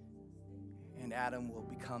 And Adam will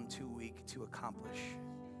become too weak to accomplish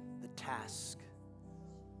the task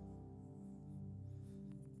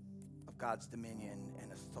of God's dominion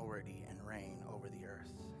and authority and reign over the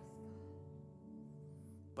earth.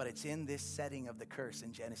 But it's in this setting of the curse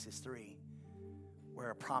in Genesis 3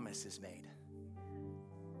 where a promise is made.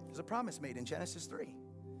 There's a promise made in Genesis 3.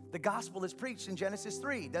 The gospel is preached in Genesis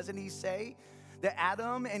 3. Doesn't he say that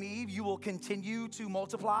Adam and Eve, you will continue to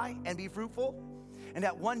multiply and be fruitful? And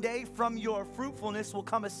that one day from your fruitfulness will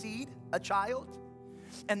come a seed, a child.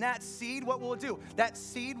 And that seed, what will it do? That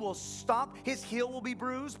seed will stomp, his heel will be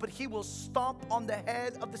bruised, but he will stomp on the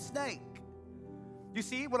head of the snake. You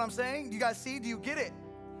see what I'm saying? You guys see? Do you get it?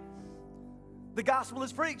 The gospel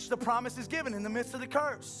is preached. The promise is given in the midst of the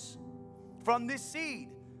curse. From this seed,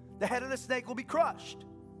 the head of the snake will be crushed.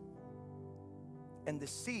 And the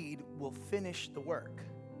seed will finish the work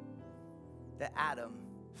that Adam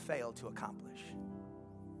failed to accomplish.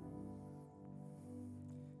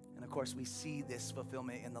 And of course, we see this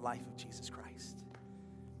fulfillment in the life of Jesus Christ.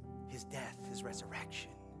 His death, his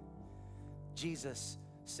resurrection. Jesus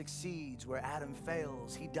succeeds where Adam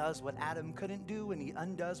fails. He does what Adam couldn't do, and he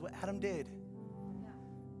undoes what Adam did.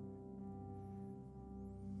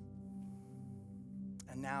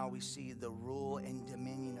 And now we see the rule and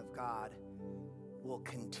dominion of God will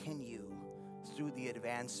continue through the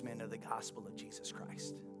advancement of the gospel of Jesus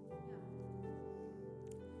Christ.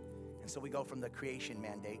 And so we go from the creation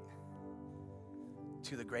mandate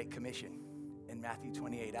to the Great Commission in Matthew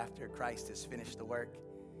 28. After Christ has finished the work,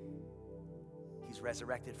 he's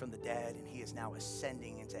resurrected from the dead, and he is now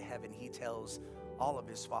ascending into heaven. He tells all of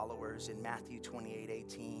his followers in Matthew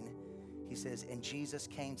 28:18, he says, and Jesus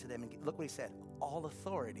came to them, and look what he said, all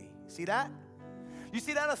authority. See that? You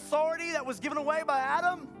see that authority that was given away by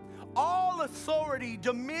Adam? All authority,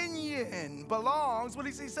 dominion belongs, what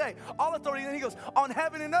does he say? All authority, and then he goes, on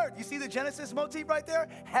heaven and earth. You see the Genesis motif right there?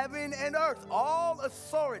 Heaven and earth. All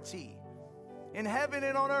authority in heaven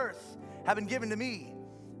and on earth have been given to me.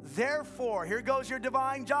 Therefore, here goes your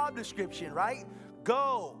divine job description, right?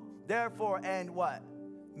 Go, therefore, and what?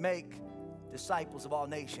 Make disciples of all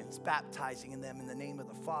nations, baptizing in them in the name of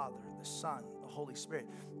the Father, the Son, the Holy Spirit,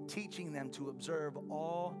 teaching them to observe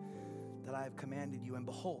all that I have commanded you. And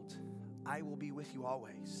behold, I will be with you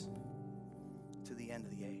always to the end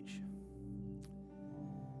of the age.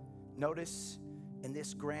 Notice in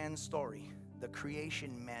this grand story, the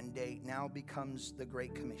creation mandate now becomes the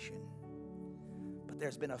Great Commission. But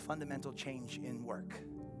there's been a fundamental change in work.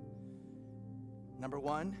 Number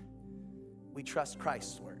one, we trust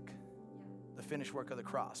Christ's work, the finished work of the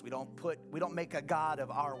cross. We don't make a God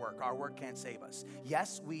of our work. Our work can't save us.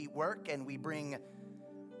 Yes, we work and we bring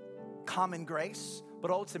common grace, but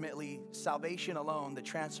ultimately salvation alone, the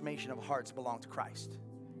transformation of hearts, belong to Christ.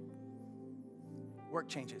 Work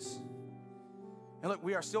changes. And look,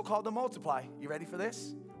 we are still called to multiply. You ready for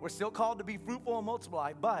this? We're still called to be fruitful and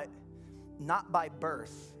multiply, but not by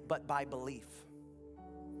birth, but by belief.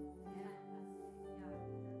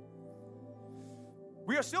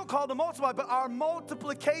 We are still called to multiply, but our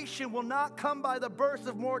multiplication will not come by the birth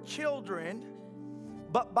of more children,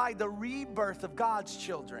 but by the rebirth of God's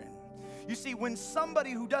children. You see, when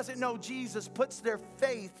somebody who doesn't know Jesus puts their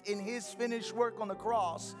faith in his finished work on the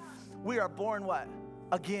cross, we are born what?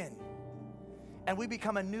 Again. And we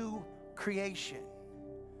become a new creation.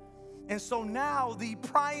 And so now the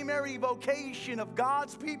primary vocation of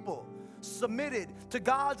God's people, submitted to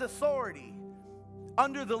God's authority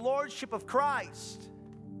under the lordship of Christ,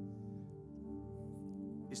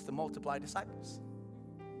 is to multiply disciples.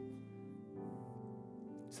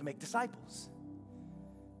 It's to make disciples.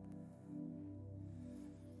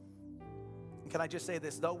 And can I just say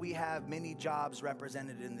this? Though we have many jobs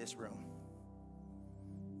represented in this room,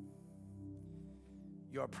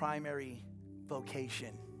 your primary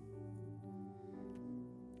vocation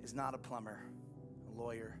is not a plumber, a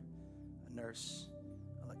lawyer, a nurse,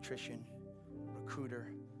 electrician,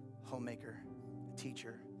 recruiter, homemaker, a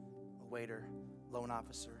teacher, a waiter, loan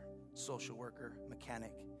officer, social worker,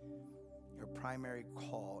 mechanic. Your primary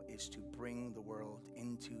call is to bring the world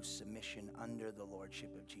into submission under the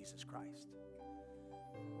lordship of Jesus Christ.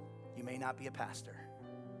 You may not be a pastor.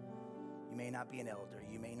 You may not be an elder.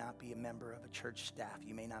 You may not be a member of a church staff.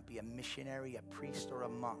 You may not be a missionary, a priest, or a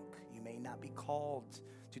monk. You may not be called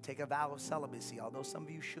to take a vow of celibacy, although some of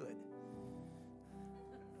you should.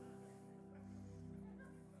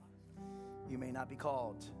 You may not be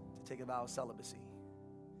called to take a vow of celibacy.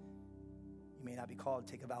 You may not be called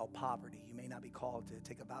to take a vow of poverty. You may not be called to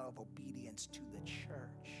take a vow of obedience to the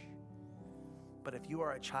church. But if you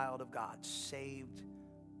are a child of God, saved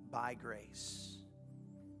by grace,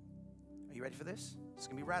 are you ready for this? It's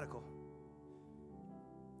going to be radical.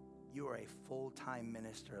 You are a full-time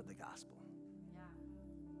minister of the gospel. Yeah.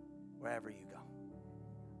 Wherever you go.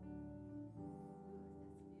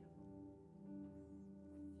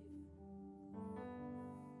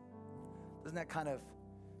 Doesn't that kind of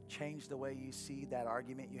change the way you see that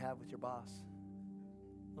argument you have with your boss?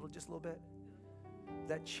 Just a little bit? Does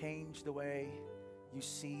that change the way you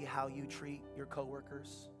see how you treat your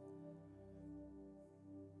coworkers?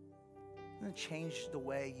 Doesn't it change the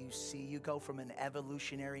way you see? You go from an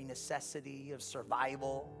evolutionary necessity of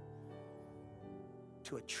survival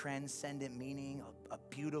to a transcendent meaning, a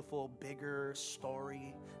beautiful, bigger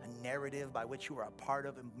story, a narrative by which you are a part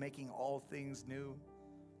of and making all things new.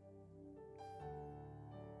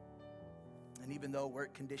 And even though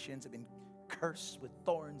work conditions have been cursed with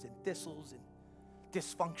thorns and thistles and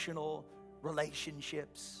dysfunctional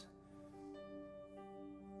relationships,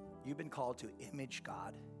 you've been called to image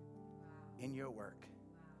God in your work.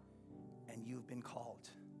 And you've been called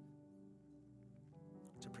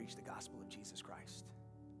to preach the gospel of Jesus Christ.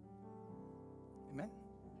 Amen?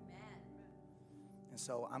 And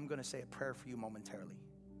so I'm going to say a prayer for you momentarily.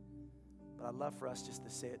 But I'd love for us just to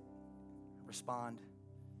sit, respond,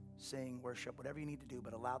 sing, worship, whatever you need to do,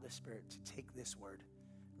 but allow the Spirit to take this word,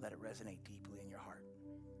 let it resonate deeply in your heart,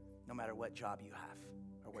 no matter what job you have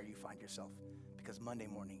or where you find yourself, because Monday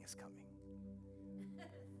morning is coming.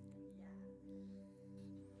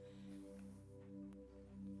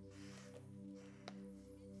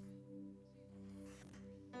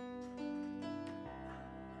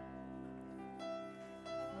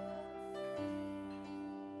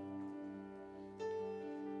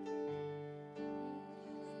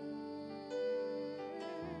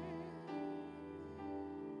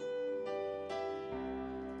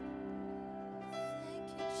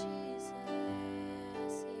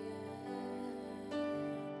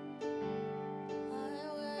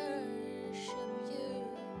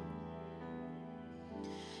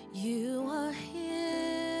 You are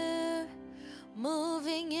here,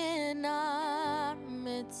 moving in our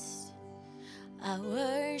midst. I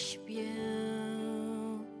worship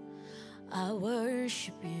you. I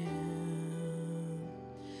worship you.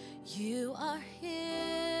 You are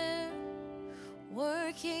here,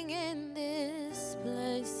 working in this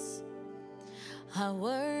place. I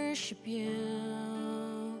worship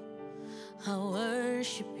you. I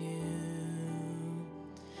worship you.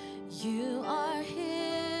 You are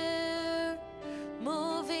here,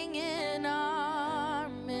 moving in our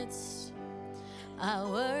midst. I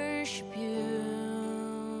worship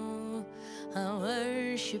you. I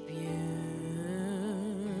worship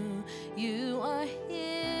you. You are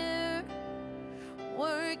here,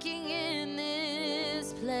 working in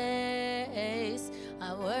this place.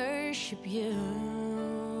 I worship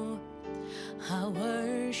you. I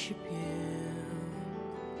worship you.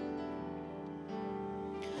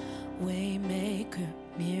 Waymaker,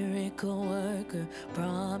 miracle worker,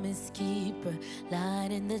 promise keeper,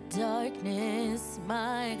 light in the darkness,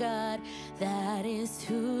 my God, that is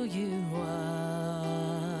who you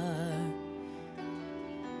are.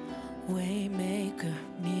 Waymaker,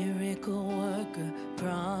 miracle worker,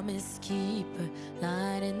 promise keeper,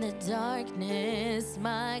 light in the darkness,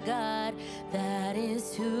 my God, that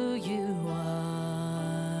is who you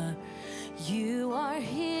are. You are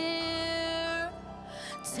here,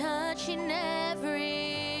 touching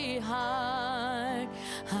every heart.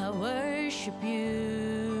 I worship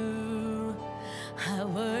you. I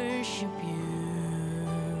worship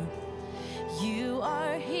you. You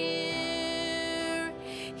are here,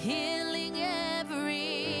 healing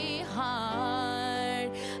every heart.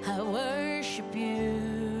 I worship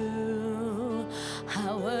you.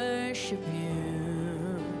 I worship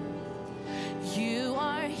you. You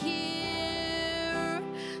are here,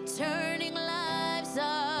 turning lives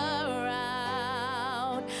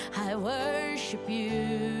around. I worship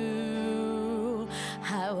you.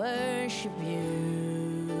 I worship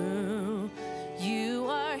you. You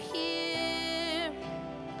are here,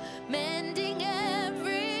 mending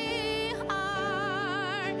every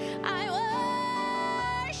heart. I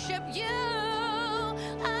worship you.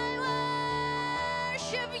 I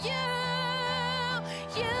worship you.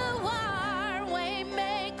 You are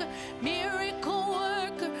waymaker, miracle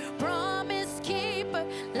worker, promise keeper,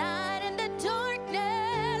 light in the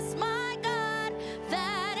darkness, my God,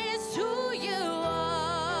 that is who you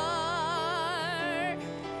are.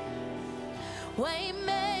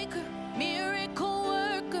 Waymaker, miracle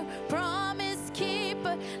worker, promise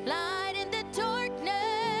keeper, light in the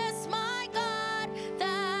darkness, my God,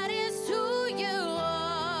 that is who you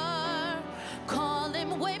are. Call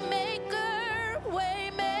him waymaker,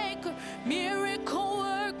 waymaker, miracle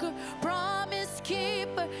worker, promise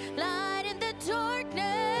keeper, light in the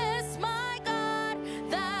darkness, my God,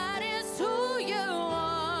 that is who you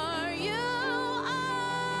are. You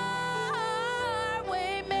are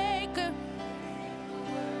waymaker,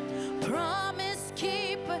 promise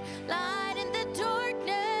keeper, light in the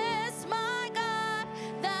darkness, my God,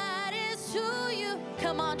 that is who you.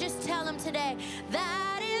 Come on, just tell him today,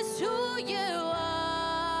 that is who you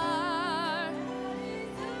are.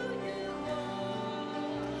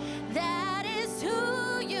 That is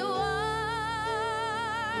who you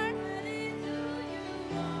are.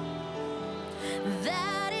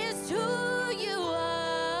 That is who you are.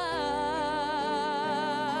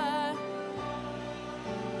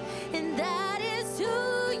 And that is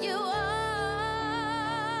who you are.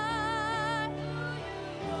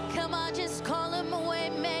 Come on, just call him a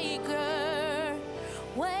waymaker.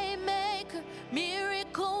 Waymaker,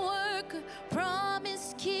 miracle worker,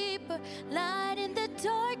 promise keeper, light in the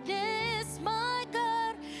darkness, my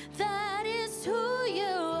God, that is who you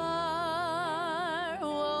are.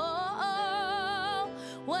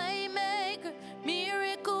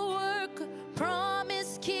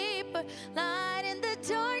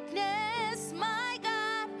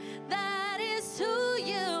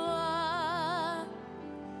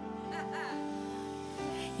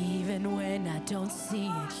 Even when I don't see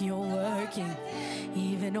it, you're working.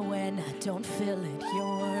 Even when I don't feel it,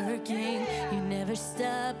 you're working. You never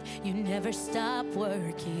stop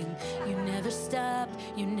working. You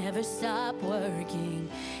never stop working.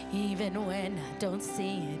 Even when I don't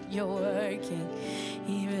see it, you're working.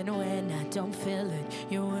 Even when I don't feel it,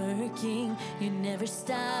 you're working. You never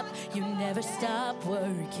stop working. You never stop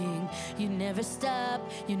working.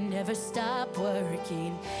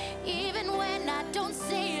 Even when I don't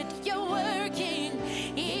see it, you're working.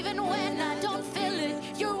 Even when I don't feel it,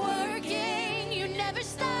 you're working. You never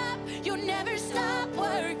stop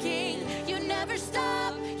working. You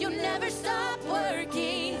never stop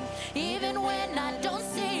working. Even when I don't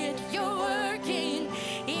see it, you're working.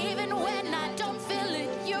 Even when I don't feel it,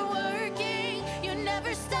 you're working. You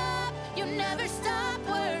never stop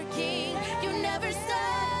working. You never stop.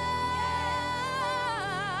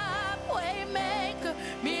 Waymaker,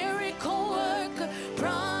 miracle worker,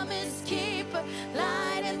 promise keeper,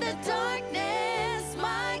 light in the darkness,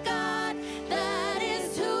 my God, that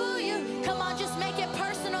is who you. Come on, just make it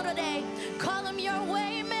personal today. Call him your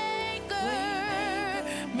waymaker,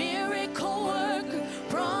 miracle worker,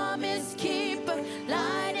 promise keeper,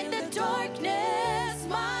 light in the darkness,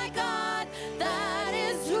 my God, that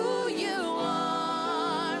is who you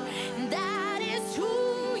are. That is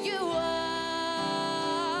who you are.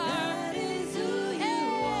 That is who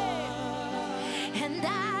you are. And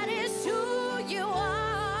that is who you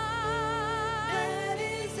are. That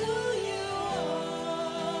is who you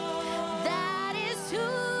are. That is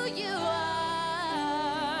who you are.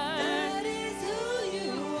 That is who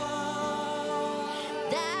you are.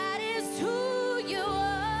 That is who you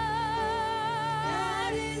are.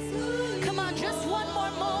 That is who you. Come on, just one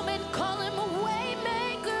more moment. Call him a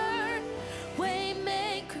waymaker,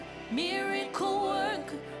 waymaker, miracle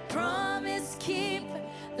worker, promise keeper,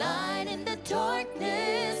 light in the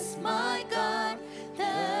darkness, my God,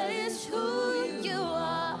 that is who you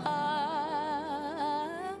are.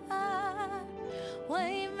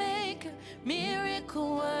 Waymaker,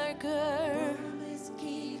 miracle worker, promise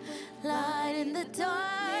keeper, light in the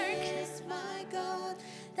darkness, my God,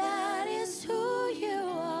 that is who you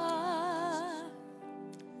are.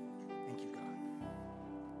 Thank you, God.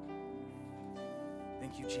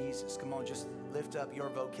 Thank you, Jesus. Come on, just lift up your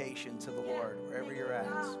vocation to the Lord wherever you're at.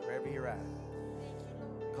 Wherever you're at.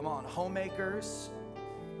 Come on, homemakers,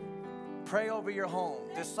 pray over your home,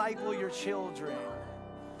 disciple your children.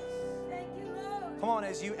 Come on,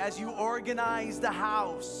 as you organize the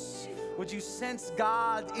house, would you sense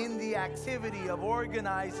God in the activity of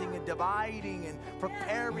organizing and dividing and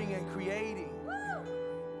preparing and creating?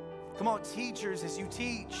 Come on, teachers, as you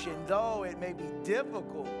teach, and though it may be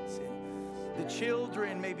difficult and the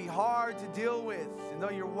children may be hard to deal with, and though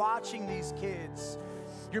you're watching these kids,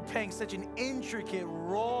 you're playing such an intricate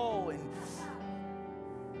role in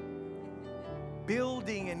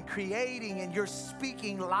building and creating, and you're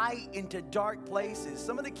speaking light into dark places.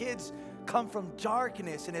 Some of the kids come from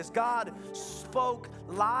darkness, and as God spoke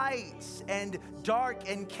light, and dark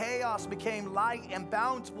and chaos became light and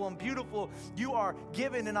bountiful and beautiful, you are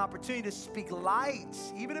given an opportunity to speak light.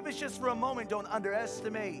 Even if it's just for a moment, don't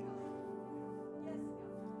underestimate.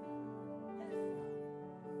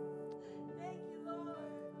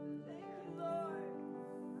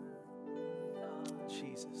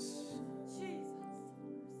 Jesus.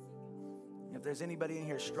 If there's anybody in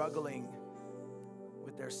here struggling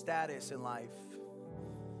with their status in life,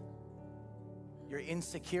 you're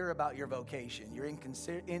insecure about your vocation, you're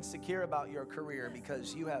insecure about your career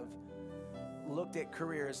because you have looked at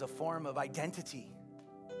career as a form of identity.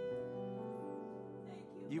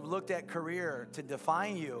 You've looked at career to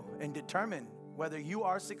define you and determine whether you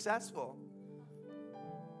are successful.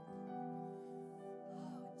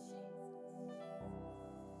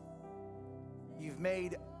 You've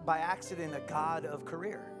made by accident a god of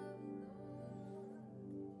career.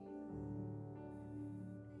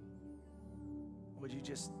 Would you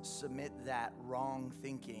just submit that wrong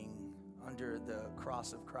thinking under the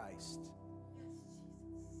cross of Christ?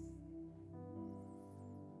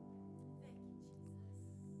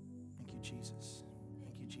 Thank you, Jesus.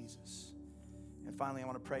 Thank you, Jesus. And finally, I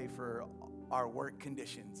want to pray for our work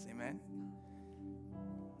conditions. Amen.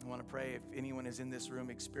 I want to pray if anyone is in this room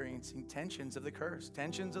experiencing tensions of the curse,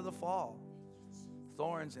 tensions of the fall,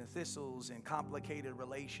 thorns and thistles and complicated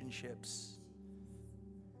relationships.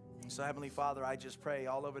 And so, Heavenly Father, I just pray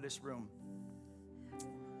all over this room.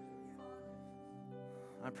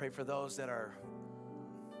 I pray for those that are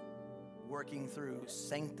working through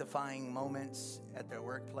sanctifying moments at their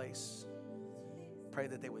workplace. Pray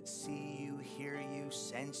that they would see you, hear you,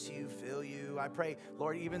 sense you, feel you. I pray,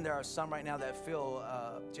 Lord, even there are some right now that feel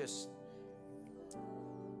just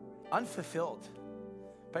unfulfilled.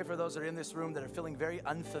 Pray for those that are in this room that are feeling very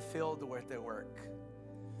unfulfilled with their work.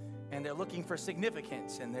 And they're looking for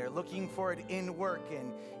significance, and they're looking for it in work.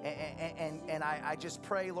 And I just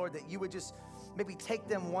pray, Lord, that you would just maybe take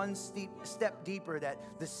them one step deeper, that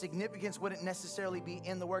the significance wouldn't necessarily be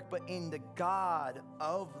in the work, but in the God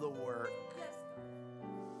of the work.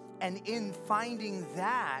 And in finding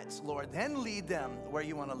that, Lord, then lead them where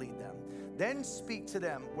you want to lead them. Then speak to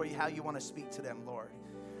them how you want to speak to them, Lord.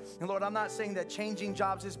 And Lord, I'm not saying that changing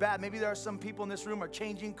jobs is bad. Maybe there are some people in this room are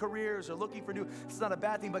changing careers or looking for new. It's not a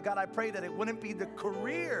bad thing, but God, I pray that it wouldn't be the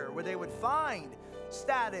career where they would find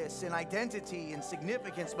status and identity and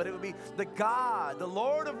significance, but it would be the God, the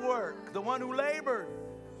Lord of work, the one who labored.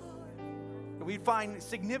 We'd find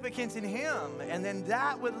significance in him, and then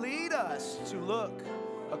that would lead us to look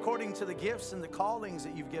according to the gifts and the callings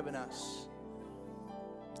that you've given us.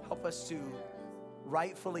 Help us to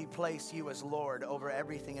rightfully place you as Lord over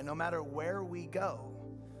everything, and no matter where we go,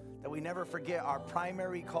 that we never forget our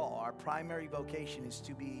primary call, our primary vocation is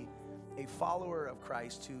to be a follower of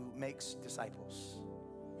Christ who makes disciples.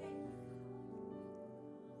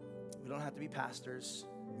 We don't have to be pastors,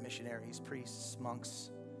 missionaries, priests,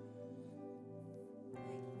 monks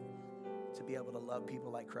to be able to love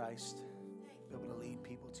people like Christ, to be able to lead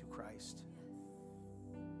people to Christ,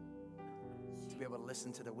 to be able to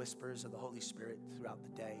listen to the whispers of the Holy Spirit throughout the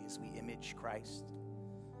day as we image Christ.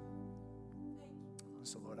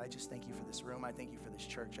 So Lord, I just thank you for this room. I thank you for this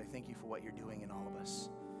church. I thank you for what you're doing in all of us.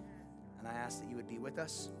 And I ask that you would be with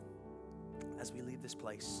us as we leave this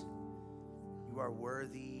place. You are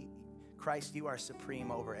worthy. Christ, you are supreme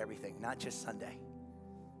over everything, not just Sunday.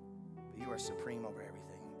 But you are supreme over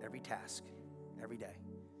everything, every task, every day.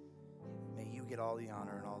 May you get all the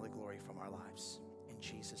honor and all the glory from our lives. In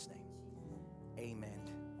Jesus' name, amen.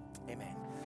 Amen.